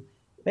on them,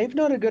 maybe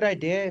not a good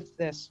idea if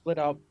they're split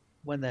up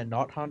when they're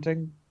not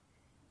hunting.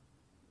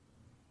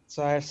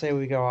 So I say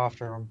we go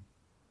after them.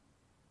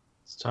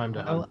 It's time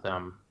to hunt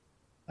them.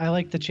 I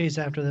like the chase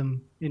after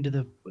them into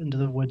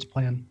the woods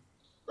plan.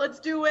 Let's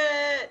do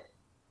it.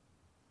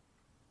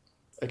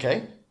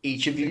 Okay,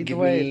 each of you Lead the give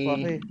way, me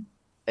Fluffy.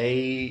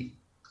 a...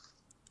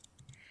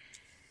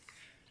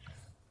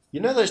 You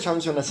know those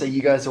times when I say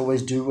you guys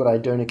always do what I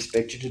don't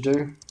expect you to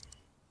do?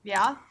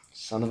 Yeah.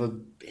 Son of a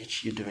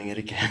bitch, you're doing it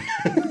again.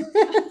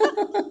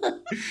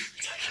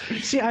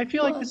 See, I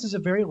feel like this is a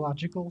very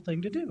logical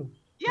thing to do.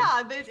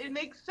 Yeah, it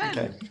makes sense.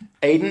 Okay.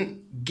 Aiden,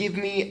 give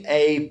me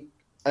a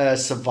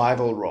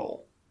survival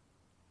roll.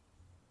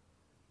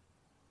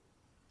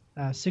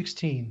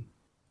 16.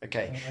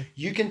 Okay.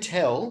 You can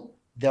tell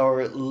there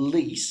are at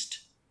least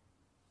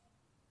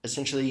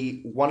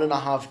essentially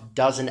 1.5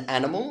 dozen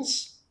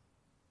animals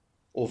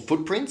or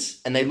footprints,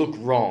 and they look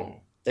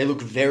wrong. They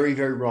look very,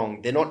 very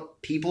wrong. They're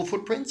not people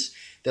footprints.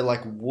 They're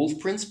like wolf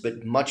prints,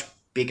 but much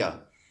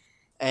bigger.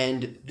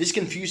 And this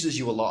confuses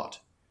you a lot.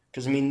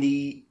 Because, I mean,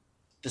 the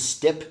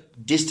step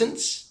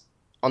distance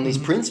on these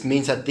prints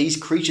means that these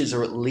creatures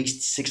are at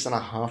least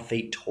 6.5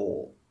 feet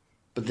tall.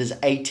 But there's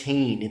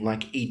 18 in,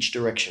 like, each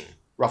direction,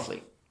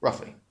 roughly.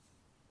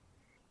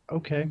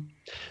 Okay.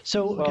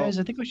 So, Well- guys,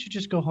 I think we should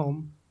just go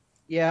home.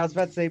 Yeah, I was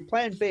about to say,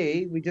 plan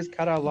B, we just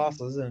cut our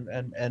losses and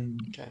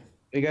Okay.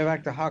 we go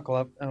back to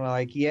Huckle and we're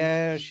like,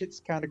 yeah, shit's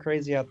kind of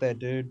crazy out there,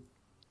 dude.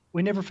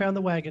 We never found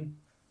the wagon.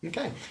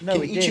 Okay. No,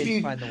 Can we each did of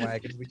you... find the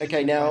wagon. We just Okay,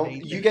 didn't now, find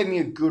anything. you gave me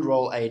a good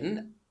roll,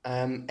 Aiden.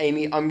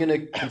 Amy, I'm going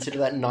to consider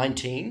that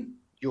 19,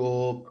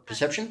 your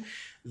perception.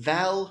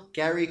 Val,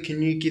 Gary,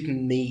 can you give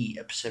me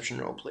a perception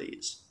roll,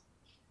 please?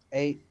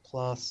 8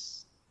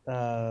 plus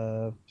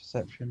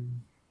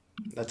perception.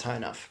 That's high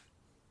enough.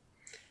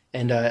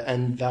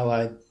 And Val,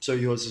 I saw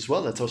yours as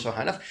well. That's also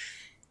high enough.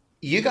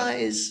 You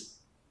guys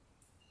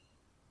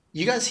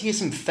hear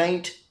some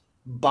faint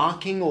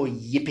barking or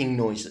yipping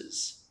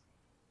noises.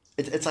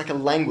 It's like a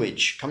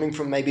language coming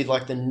from maybe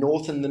like the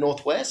north and the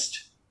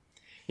northwest.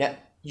 Now,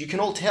 you can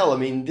all tell, I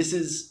mean, this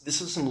is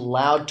some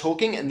loud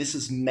talking, and this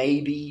is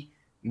maybe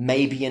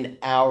an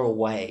hour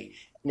away.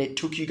 And it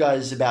took you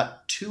guys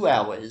about 2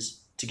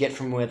 hours to get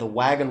from where the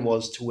wagon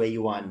was to where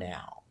you are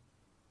now.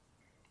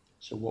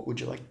 So what would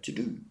you like to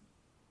do?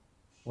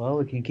 Well,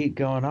 we can keep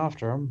going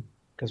after them,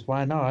 because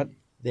why not?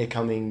 They're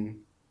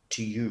coming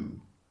to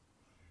you.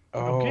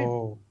 Okay.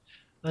 Oh,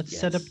 Let's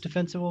set up Yes.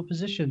 defensible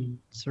positions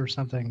or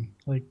something.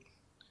 Like,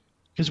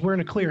 because we're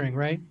in a clearing,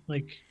 right?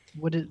 Like,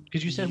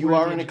 because you said You we're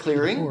are the in a edge of the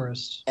clearing.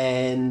 forest.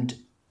 And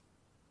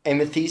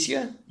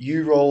Amethysia,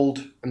 you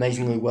rolled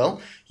amazingly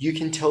well. You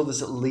can tell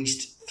there's at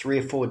least 3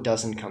 or 4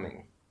 dozen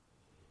coming.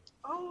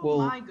 Oh Well,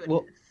 my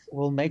goodness.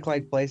 we'll make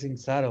like blazing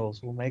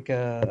saddles. We'll make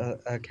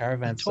a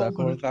caravan toll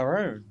circle booth. of our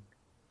own.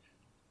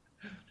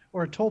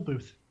 Or a toll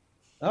booth.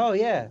 Oh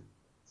yeah,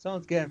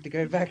 someone's gonna have to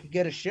go back and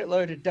get a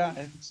shitload of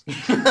dimes.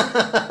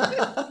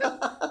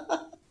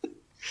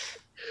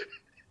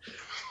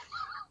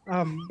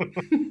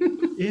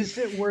 Is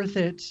it worth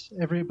it,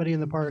 everybody in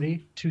the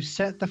party, to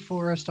set the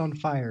forest on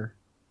fire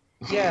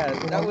Yeah,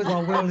 that was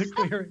while we're in the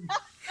clearing?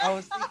 I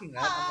was thinking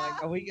that. I'm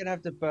like, are we gonna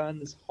have to burn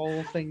this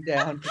whole thing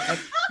down?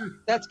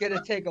 That's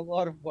gonna take a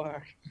lot of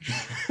work.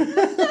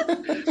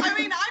 I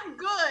mean, I'm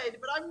good,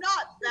 but I'm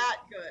not that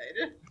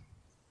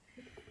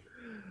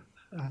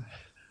good.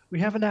 We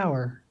have an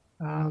hour.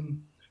 Well,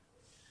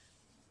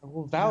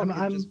 Val can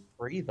I'm- just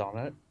breathe on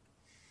it.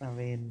 I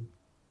mean,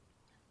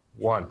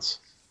 Once,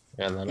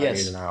 and then Yes.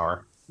 I need an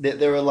hour.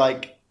 There are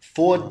like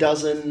 4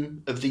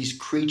 dozen of these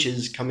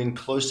creatures coming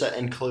closer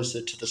and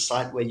closer to the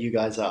site where you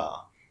guys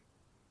are.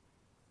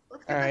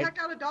 Let's get All the right. heck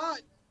out of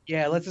Dodge.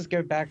 yeah, let's just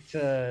go back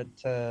to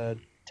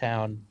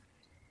town.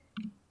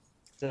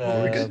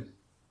 Very To good.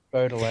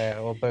 Baudelaire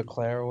or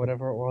Beauclair or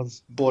whatever it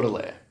was.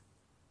 Baudelaire.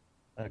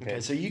 Okay.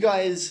 Okay, so you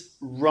guys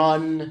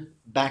run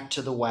back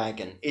to the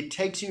wagon. It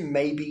takes you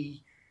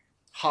maybe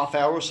half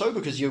hour or so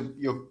because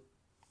you're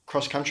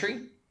cross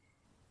country.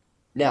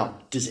 Now,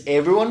 does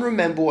everyone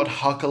remember what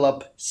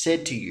Hucklelup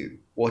said to you?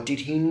 What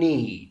did he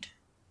need?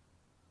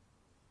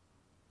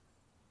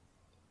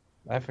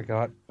 I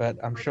forgot, but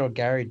I'm sure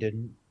Gary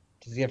didn't.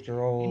 Does he have to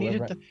roll?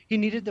 He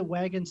needed the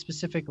wagon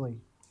specifically,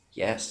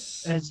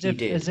 Yes, as he if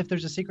did.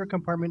 there's a secret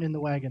compartment in the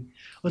wagon.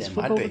 Let's There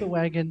flip might over be. the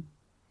wagon,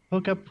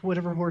 hook up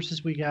whatever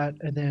horses we got,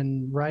 and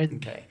then ride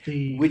Okay.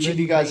 the. Which of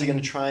you guys are ridden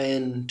going to try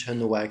and turn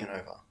the wagon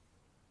over?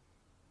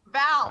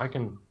 Val. I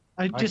can.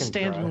 I can just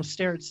stand try. and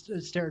stare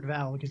at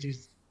Val because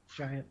he's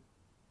giant.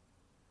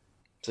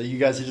 So you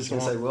guys are just going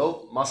to say,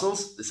 "Well,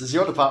 Muscles, this is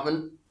your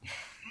department."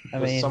 I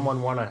Does mean,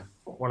 someone want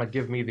to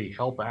give me the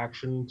help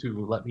action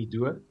to let me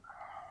do it?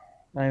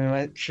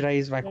 should I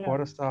use my Yeah.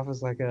 quarterstaff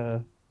as like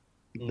a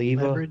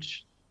lever?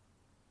 Leverage.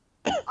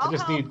 I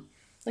just help. need.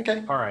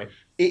 Okay. All right.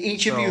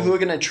 Each of you So- who are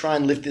going to try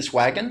and lift this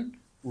wagon,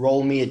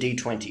 roll me a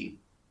d20.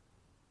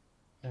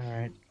 All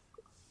right.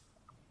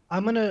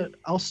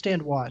 I'll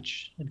stand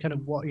watch and kind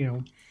of watch.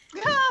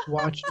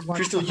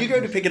 Crystal, you behind go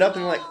to us. pick it up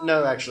and like,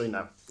 no, actually,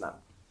 no.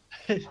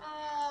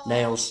 Oh,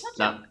 Nails. such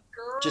No. a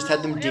girl. Just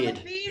had them did.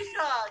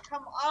 Amethysia,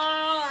 come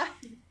on.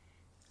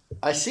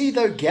 I see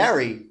though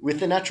Gary with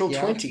the natural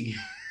Yeah. 20.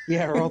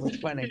 Yeah, roll the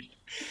 20.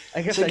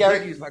 I guess So I Gary-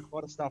 did use my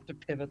quarterstaff to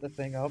pivot the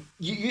thing up.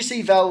 You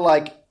see Val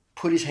like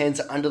put his hands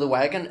under the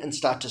wagon and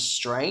start to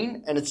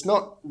strain, and it's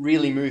not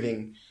really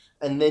moving.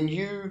 And then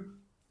you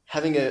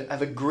have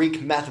a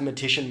Greek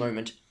mathematician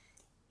moment.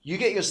 You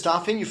get your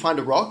staff in, you find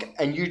a rock,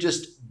 and you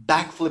just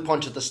backflip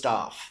onto the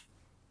staff.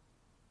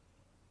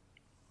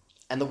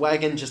 And the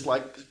wagon just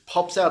like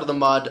pops out of the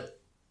mud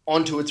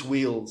onto its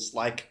wheels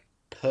like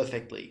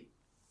perfectly.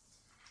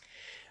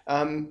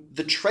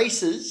 The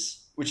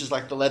traces, which is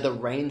like the leather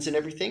reins and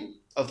everything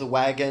of the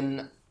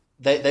wagon,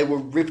 they were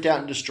ripped out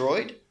and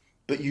destroyed,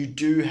 but you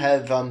do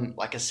have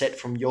like a set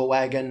from your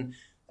wagon,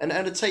 and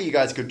I'd say you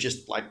guys could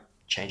just like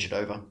change it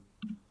over.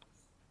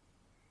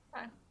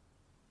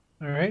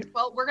 All right.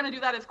 Well, we're going to do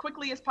that as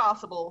quickly as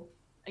possible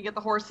and get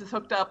the horses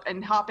hooked up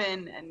and hop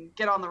in and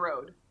get on the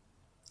road.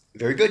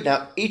 Very good.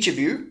 Now each of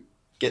you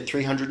get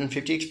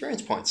 350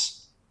 experience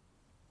points,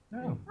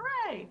 Oh.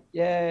 Hooray.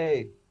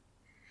 Yay!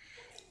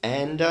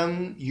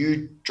 and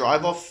you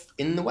drive off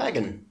in the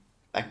wagon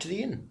back to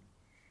the inn.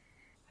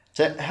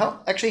 So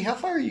how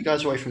far are you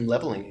guys away from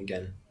leveling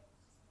again?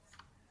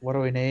 What do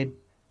we need?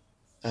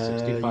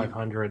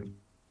 6,500.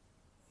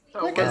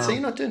 So Okay, we're so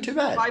you're not doing too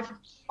bad.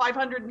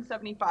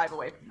 575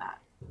 away from that.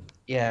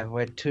 Yeah,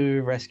 we're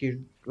two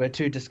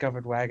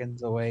discovered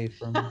wagons away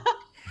from.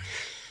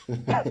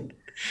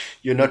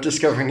 You're not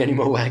discovering any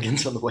more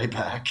wagons on the way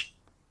back.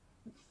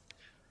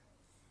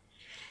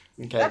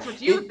 Okay. That's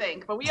what you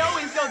think, but we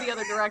always go the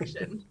other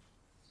direction.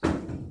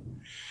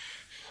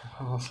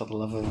 Oh, for the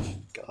love of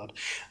God.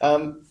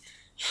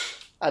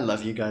 I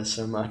love you guys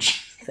so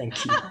much.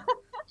 Thank you.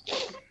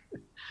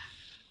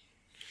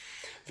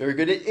 Very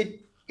good.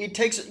 It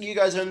takes you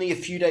guys only a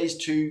few days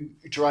to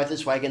drive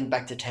this wagon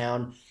back to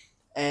town,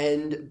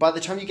 and by the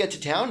time you get to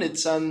town,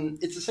 it's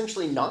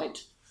essentially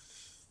night,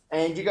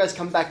 and you guys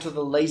come back to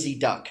the Lazy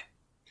Duck.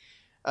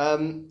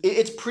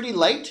 It's pretty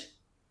late,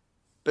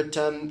 but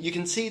you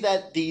can see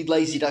that the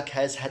Lazy Duck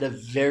has had a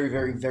very,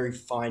 very, very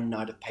fine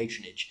night of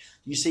patronage.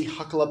 You see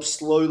Hucklelup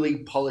slowly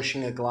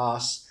polishing a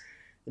glass,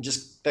 and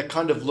just that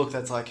kind of look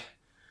that's like,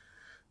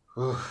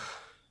 oh,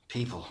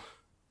 people,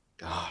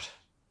 God.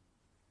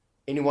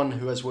 Anyone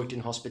who has worked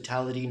in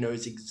hospitality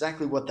knows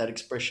exactly what that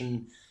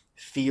expression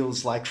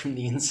feels like from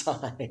the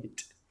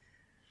inside.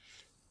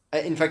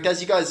 In fact,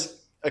 as you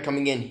guys are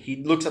coming in,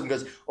 he looks up and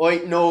goes,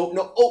 "Oi, no,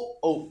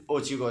 oh,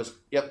 it's you guys.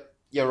 Yep,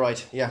 you're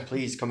right. Yeah,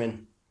 please come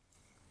in."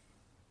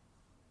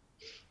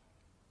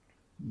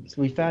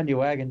 So we found your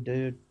wagon,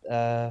 dude.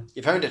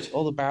 You found it.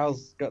 All the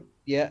barrels got.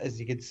 Yeah, as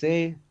you can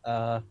see.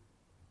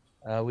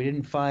 We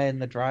didn't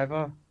find the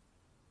driver.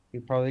 He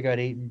probably got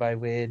eaten by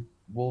weird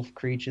wolf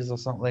creatures or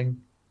something.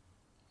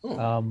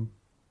 Oh.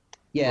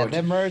 Yeah, Right.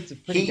 them roads are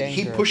pretty He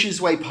dangerous. pushes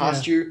his way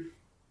past you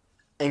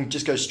and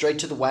just goes straight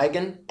to the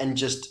wagon and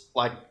just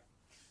like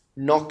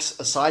knocks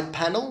a side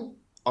panel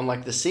on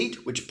like the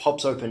seat, which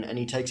pops open, and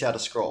he takes out a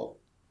scroll.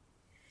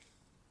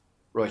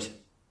 Right.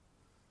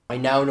 I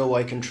now know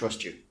I can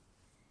trust you.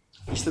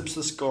 He slips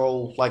the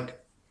scroll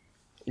like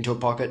into a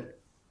pocket.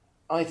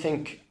 I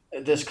think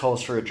this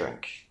calls for a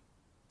drink.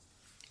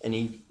 And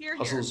he Here,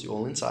 hustles you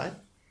all inside.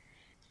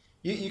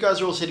 You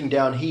guys are all sitting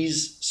down.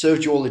 He's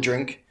served you all a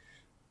drink.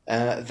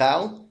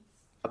 Val,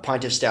 a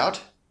pint of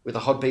stout with a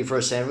hot bay for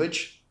a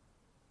sandwich.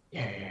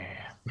 Yeah.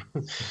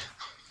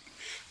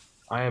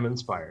 I am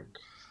inspired.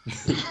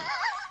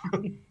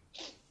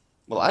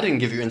 Well, I didn't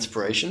give you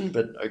inspiration,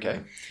 but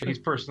okay. He's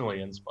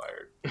personally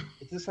inspired.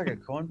 Is this like a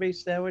corned beef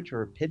sandwich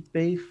or a pit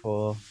beef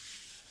or?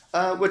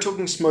 We're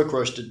talking smoke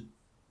roasted.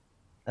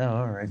 Oh,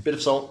 all right. Bit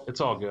of salt, It's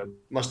all good.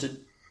 mustard,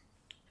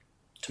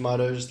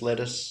 tomatoes,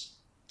 lettuce.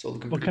 It's all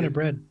looking What pretty kind of good.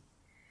 bread?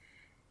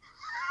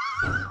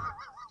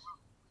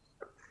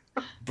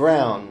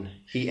 Brown,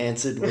 he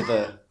answered with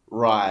a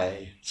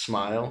wry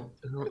smile.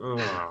 Oh.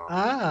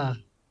 Ah,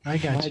 I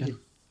got you.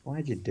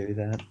 Why'd you do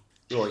that?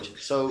 Right,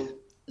 so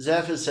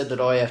Zeph has said that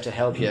I have to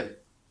help you,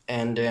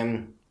 and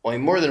I'm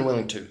more than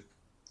willing to.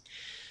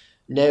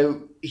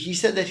 Now, he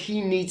said that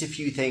he needs a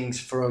few things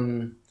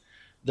from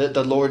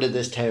the lord of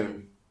this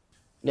town.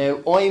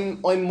 Now,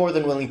 I'm more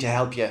than willing to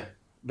help you,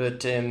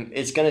 but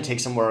it's going to take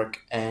some work,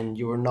 and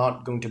you are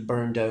not going to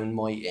burn down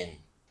my inn.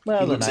 Well,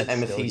 He the looks at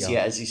night's still Amethysia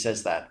young. as he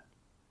says that.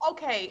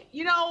 Okay,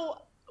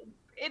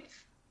 it's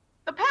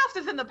the past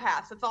is in the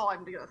past. That's all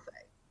I'm gonna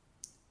say.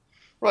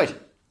 Right,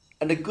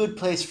 and a good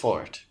place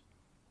for it.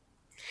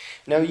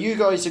 Now, you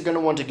guys are going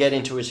to want to get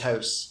into his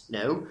house.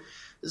 Now,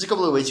 there's a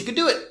couple of ways you could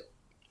do it.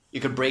 You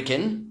could break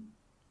in,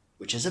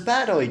 which is a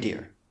bad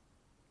idea.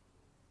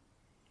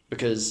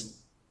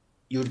 Because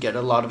you would get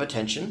a lot of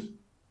attention,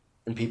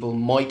 and people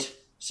might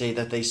say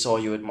that they saw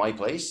you at my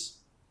place,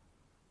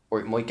 or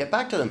it might get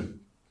back to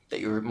them that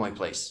you were at my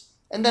place.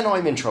 And then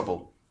I'm in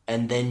trouble.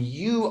 And then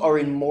you are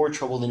in more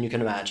trouble than you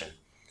can imagine.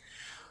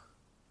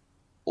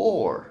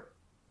 Or,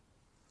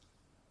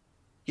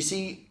 you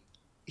see,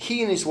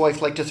 he and his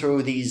wife like to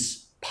throw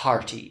these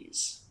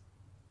parties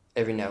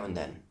every now and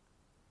then.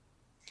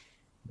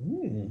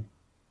 Ooh.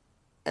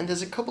 And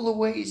there's a couple of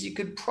ways you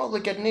could probably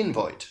get an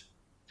invite.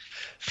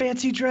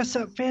 Fancy dress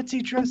up,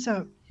 fancy dress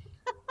up.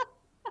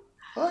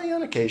 Well,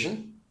 on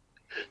occasion.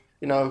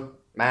 You know,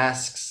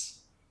 masks,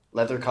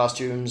 leather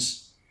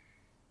costumes.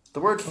 The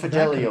word that kind of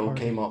Fidelio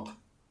party. came up.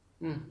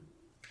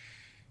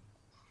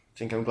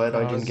 Think I'm glad I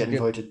Oh, didn't this get is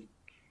good. invited.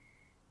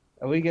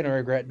 Are we gonna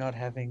regret not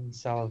having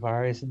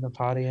Salivarius in the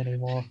party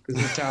anymore?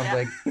 Because it sounds Yeah.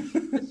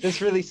 like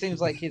this really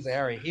seems like his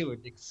area. He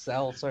would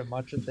excel so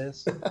much at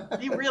this.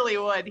 He really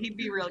would. He'd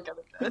be real good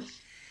at this.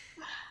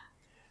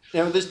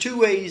 Now, there's two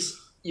ways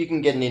you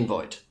can get an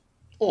invite.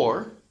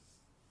 Or,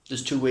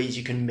 there's two ways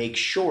you can make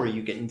sure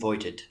you get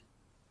invited.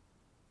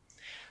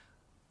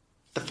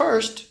 The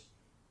first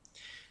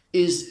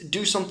is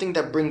do something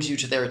that brings you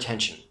to their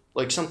attention.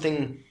 Like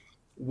something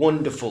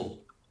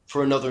wonderful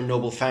for another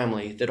noble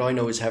family that I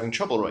know is having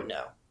trouble right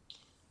now.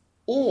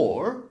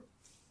 Or,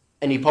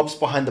 and he pops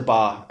behind the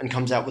bar and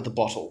comes out with a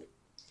bottle.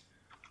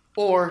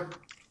 Or,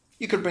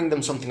 you could bring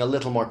them something a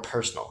little more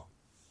personal.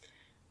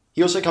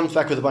 He also comes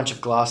back with a bunch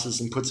of glasses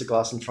and puts a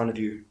glass in front of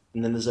you,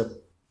 and then there's a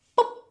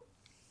pop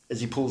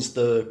as he pulls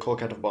the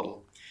cork out of the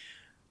bottle.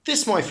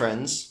 This, my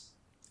friends,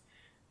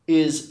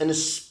 is an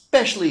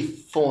especially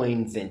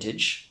fine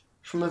vintage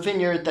from a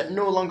vineyard that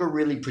no longer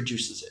really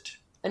produces it.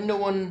 And no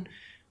one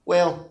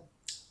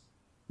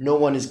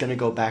is going to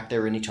go back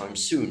there anytime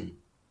soon.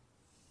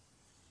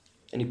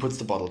 And he puts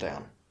the bottle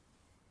down.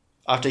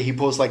 After he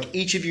pours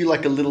each of you a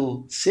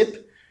little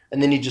sip,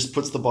 and then he just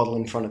puts the bottle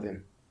in front of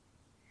him.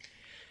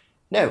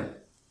 Now,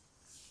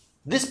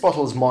 this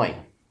bottle is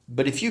mine,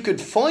 but if you could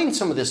find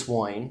some of this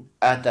wine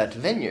at that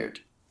vineyard,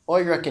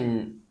 I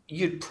reckon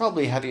you'd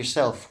probably have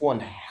yourself one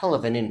hell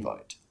of an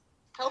invite.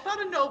 Help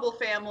out a noble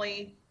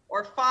family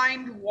or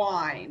find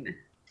wine.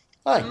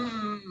 Aye.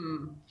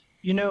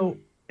 You know,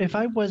 if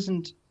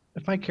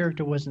my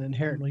character wasn't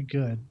inherently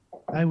good,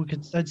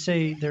 I'd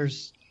say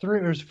there's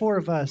four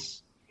of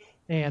us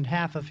and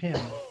half of him.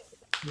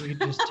 We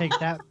could just take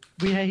that.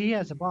 He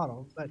has a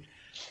bottle, but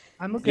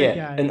I'm a good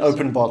guy. An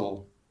open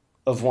bottle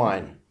of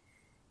wine.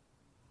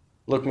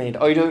 Look, mate,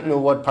 I don't know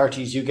what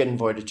parties you get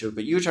invited to,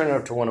 but you turn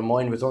up to one of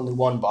mine with only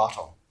one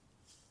bottle.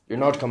 You're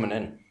not coming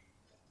in.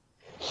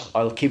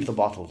 I'll keep the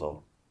bottle,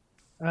 though.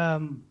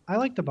 I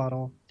like the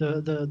bottle,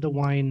 the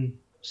wine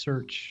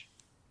search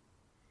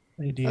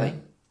idea. Aye.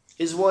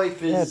 His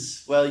wife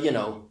is,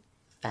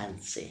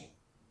 fancy.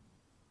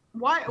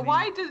 Why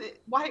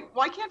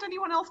can't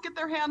anyone else get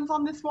their hands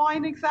on this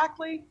wine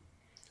exactly?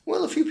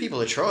 Well, a few people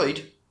have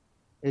tried.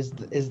 Is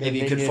the Maybe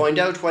you could vineyard- find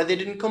out why they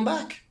didn't come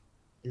back.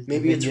 is the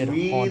Maybe it's vineyard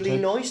really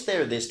haunted? nice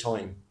there this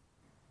time.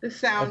 This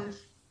sounds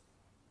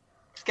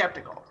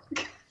skeptical.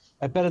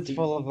 I bet it's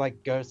full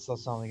of ghosts or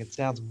something. It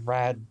sounds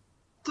rad.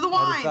 To the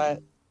My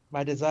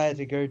wine. desire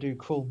to go do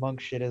cool monk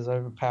shit is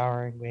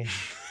overpowering me.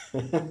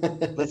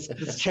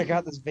 Let's check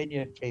out this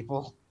vineyard,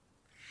 people.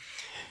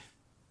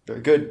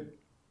 Very good.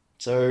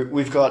 So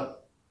we've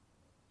got,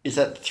 is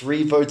that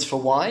 3 votes for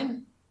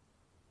wine?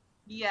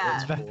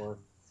 Yeah. That's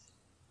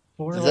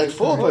Four, Is that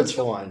 4 Four. votes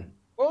for wine?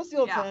 What was the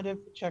Yeah. alternative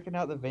for checking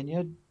out the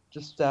vineyard?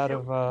 Just out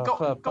of Go-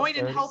 for going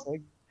and posterity's help-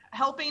 sake?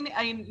 helping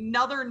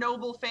another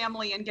noble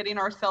family and getting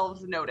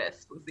ourselves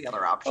noticed was the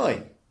other option.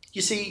 Aye.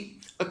 You see,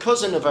 a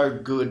cousin of our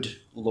good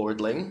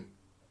lordling,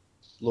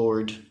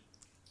 Lord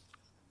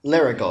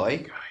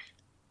Laragoy.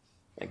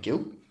 Thank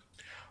you.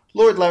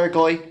 Lord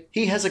Laragoy,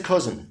 he has a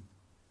cousin.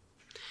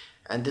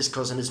 And this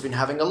cousin has been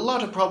having a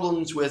lot of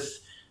problems with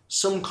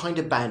some kind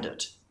of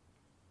bandit.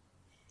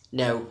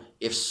 Now,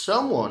 if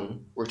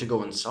someone were to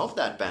go and solve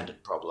that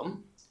bandit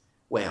problem,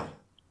 well,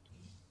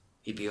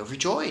 he'd be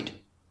overjoyed.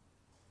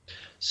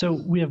 So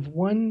we have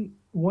one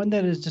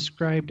that is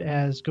described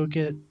as go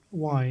get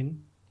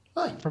wine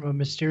Aye. from a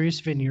mysterious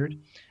vineyard.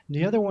 And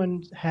the other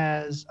one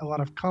has a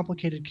lot of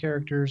complicated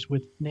characters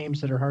with names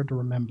that are hard to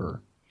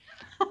remember.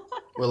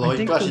 Well, I I've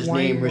think got the his wine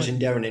name one- written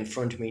down in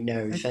front of me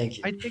now. Thank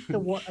you. I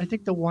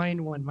think the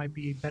wine one might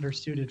be better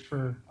suited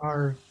for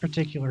our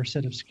particular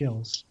set of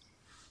skills.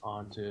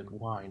 Haunted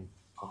wine.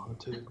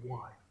 Haunted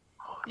wine.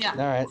 Yeah. All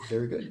right.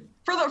 Very good.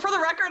 For the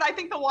record, I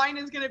think the wine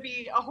is going to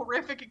be a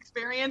horrific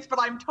experience, but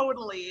I'm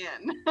totally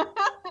in.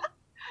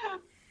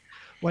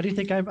 Why do you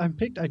think I'm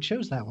picked? I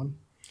chose that one.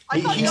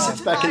 He thought sits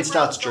Josh's back and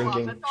starts eyebrows go up,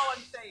 drinking. That's all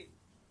I'm saying.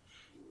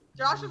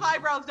 Josh's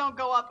eyebrows don't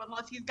go up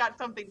unless he's got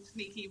something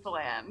sneaky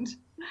planned.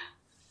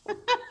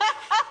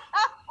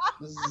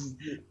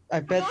 I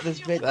bet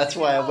this bit. That's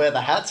why I wear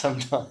the hat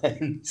sometimes.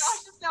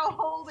 Josh is now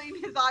holding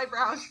his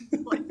eyebrows.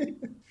 Like,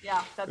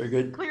 yeah, that's Very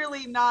good.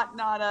 clearly not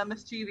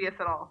mischievous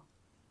at all.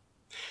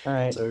 All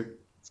right. So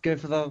Let's go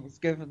for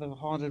the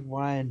haunted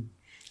wine.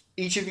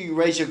 each of you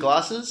raise your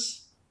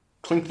glasses,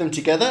 clink them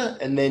together,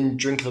 and then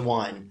drink the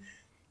wine.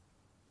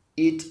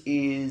 It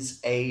is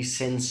a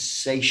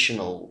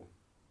sensational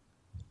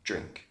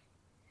drink.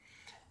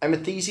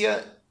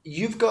 Amethysia,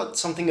 you've got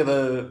something of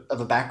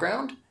a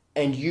background,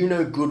 and you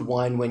know good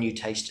wine when you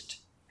taste it.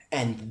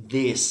 And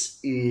this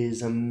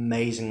is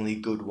amazingly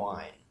good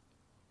wine.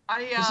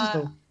 This is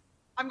the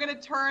I'm gonna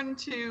turn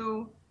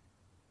to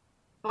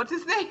what's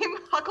his name?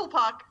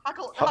 Hucklepuck.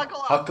 Huckle up.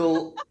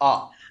 Huckle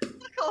up.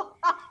 Huckle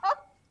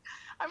up.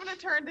 I'm gonna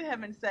turn to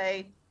him and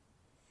say,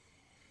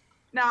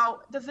 now,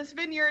 does this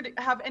vineyard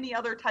have any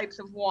other types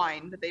of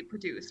wine that they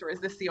produce, or is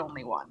this the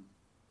only one?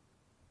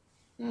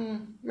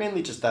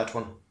 Mainly just that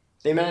one.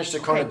 They managed to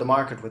corner Okay. the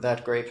market with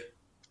that grape.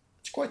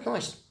 It's quite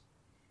nice.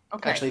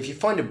 Okay. Actually, if you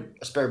find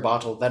a spare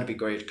bottle, that'd be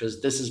great,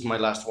 because this is my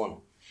last one.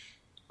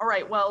 All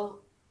right.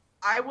 Well,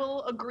 I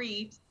will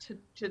agree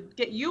to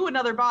get you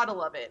another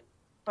bottle of it,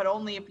 but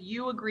only if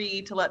you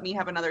agree to let me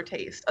have another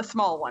taste, a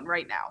small one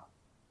right now.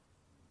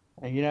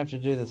 And you don't have to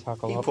do this,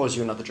 Huckle He up. pours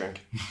you another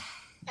drink.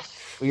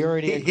 We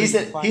already He's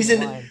agreed to find he's the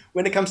in. wine.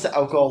 When it comes to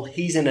alcohol,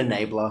 he's an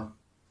enabler.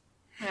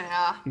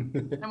 Yeah.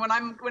 And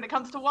when it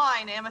comes to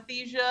wine,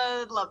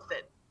 Amethysia loves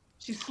it.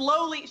 She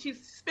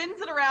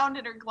spins it around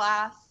in her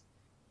glass,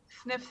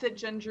 sniffs it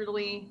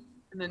gingerly,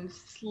 and then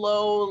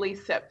slowly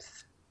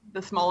sips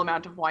the small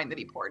amount of wine that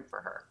he poured for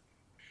her.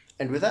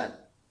 And with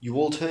that, you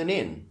all turn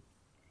in.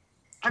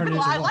 Turn it into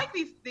I what? like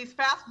these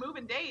fast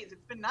moving days.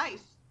 It's been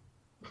nice.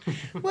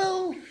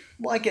 Well,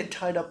 why get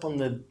tied up on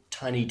the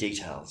tiny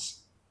details?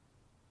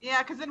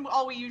 Yeah, because then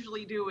all we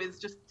usually do is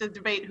just to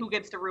debate who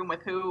gets to room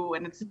with who,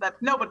 and it's that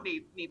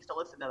nobody needs to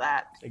listen to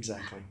that.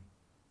 Exactly.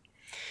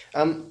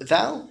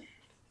 Val,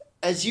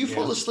 as you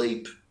fall Yeah.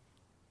 asleep,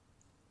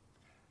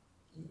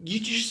 you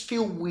just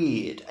feel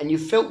weird, and you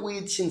felt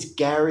weird since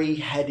Gary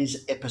had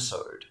his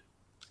episode.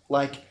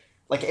 Like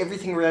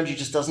everything around you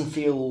just doesn't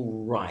feel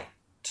right.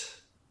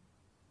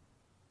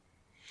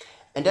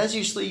 And as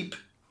you sleep,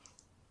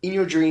 in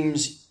your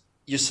dreams,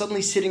 you're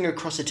suddenly sitting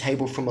across a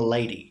table from a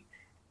lady,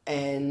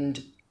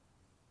 and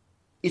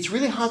it's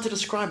really hard to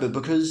describe her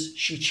because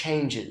she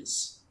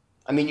changes.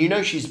 I mean, you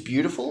know she's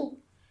beautiful,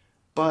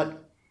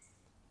 but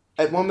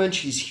at one moment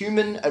she's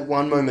human, at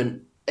one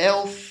moment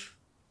elf,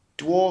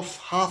 dwarf,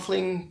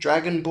 halfling,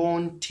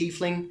 dragonborn,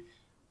 tiefling,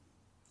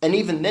 and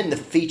even then the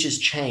features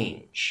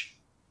change.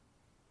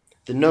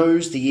 The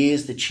nose, the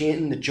ears, the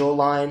chin, the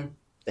jawline,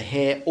 the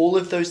hair, all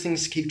of those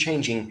things keep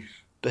changing,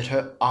 but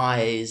her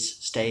eyes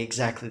stay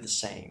exactly the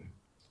same.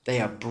 They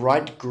are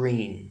bright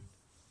green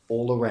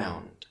all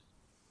around.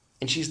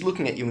 And she's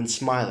looking at you and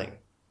smiling.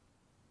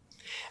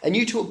 And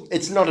you two,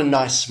 it's not a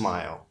nice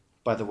smile,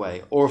 by the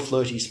way, or a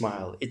flirty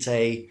smile. It's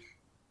a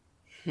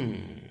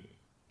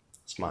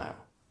smile.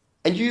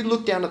 And you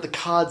look down at the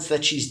cards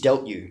that she's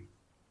dealt you.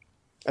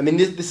 I mean,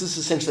 this is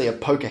essentially a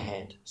poker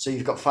hand. So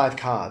you've got 5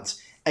 cards.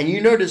 And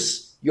you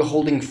notice you're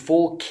holding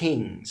 4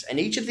 kings. And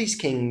each of these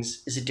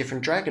kings is a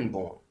different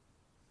dragonborn.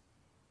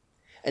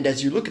 And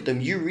as you look at them,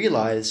 you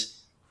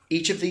realize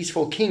each of these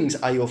 4 kings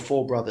are your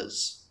 4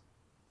 brothers.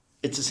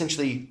 It's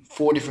essentially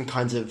 4 different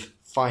kinds of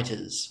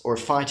fighters, or a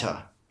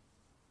fighter,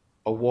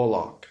 a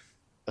warlock,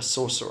 a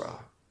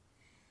sorcerer,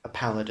 a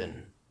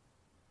paladin.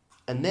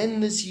 And then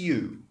there's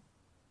you.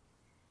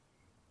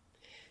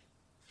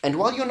 And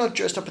while you're not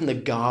dressed up in the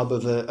garb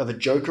of a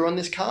joker on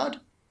this card,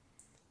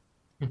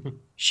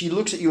 she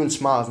looks at you and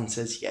smiles and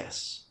says,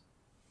 "Yes,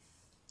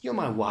 you're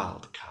my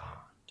wild card.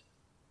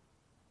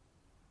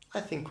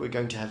 I think we're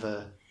going to have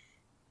a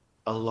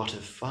lot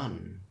of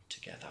fun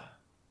together,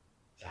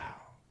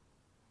 Val."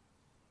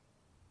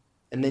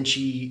 and then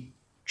she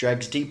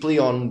drags deeply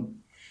on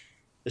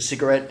a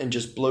cigarette and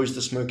just blows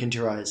the smoke into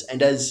your eyes.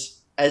 And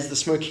as the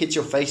smoke hits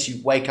your face,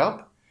 you wake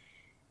up,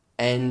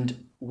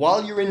 and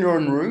while you're in your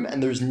own room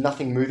and there's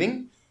nothing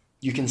moving,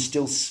 you can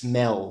still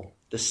smell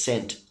the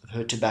scent of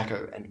her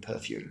tobacco and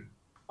perfume.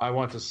 I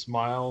want to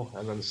smile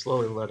and then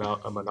slowly let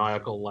out a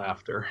maniacal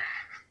laughter.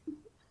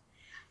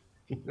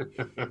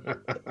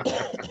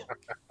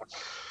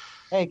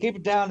 Hey, keep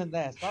it down in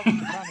there. Stop trying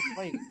to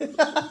sleep.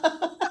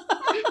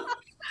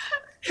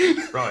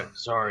 Right,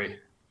 sorry.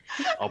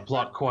 I'll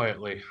plot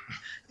quietly.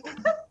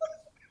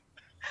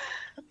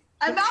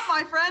 And that,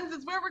 my friends,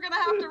 is where we're going to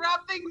have to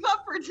wrap things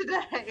up for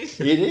today.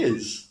 It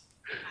is.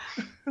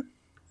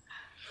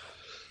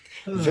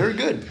 Very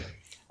good.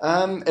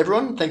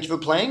 Everyone, thank you for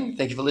playing.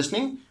 Thank you for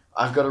listening.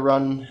 I've got to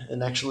run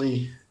and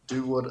actually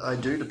do what I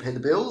do to pay the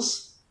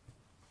bills.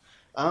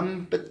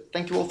 But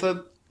thank you all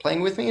for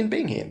playing with me and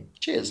being here.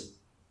 Cheers.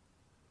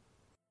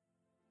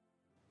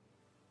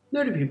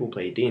 Nerdy People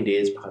Play D&D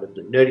is part of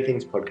the Nerdy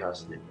Things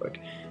Podcast Network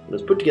and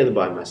was put together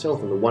by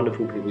myself and the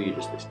wonderful people you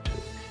just listened to.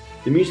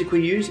 The music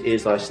we use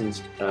is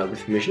licensed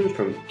with permission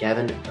from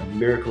Gavin, A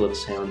Miracle of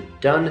Sound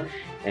Done,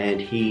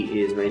 and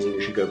he is amazing.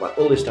 You should go buy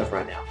all this stuff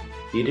right now.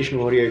 The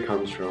additional audio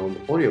comes from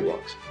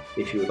Audioblocks.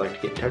 If you would like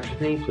to get in touch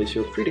with me, please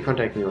feel free to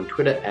contact me on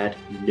Twitter at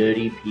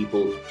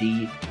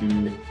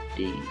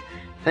NerdyPeopleDND.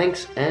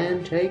 Thanks,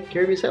 and take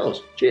care of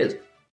yourselves. Cheers.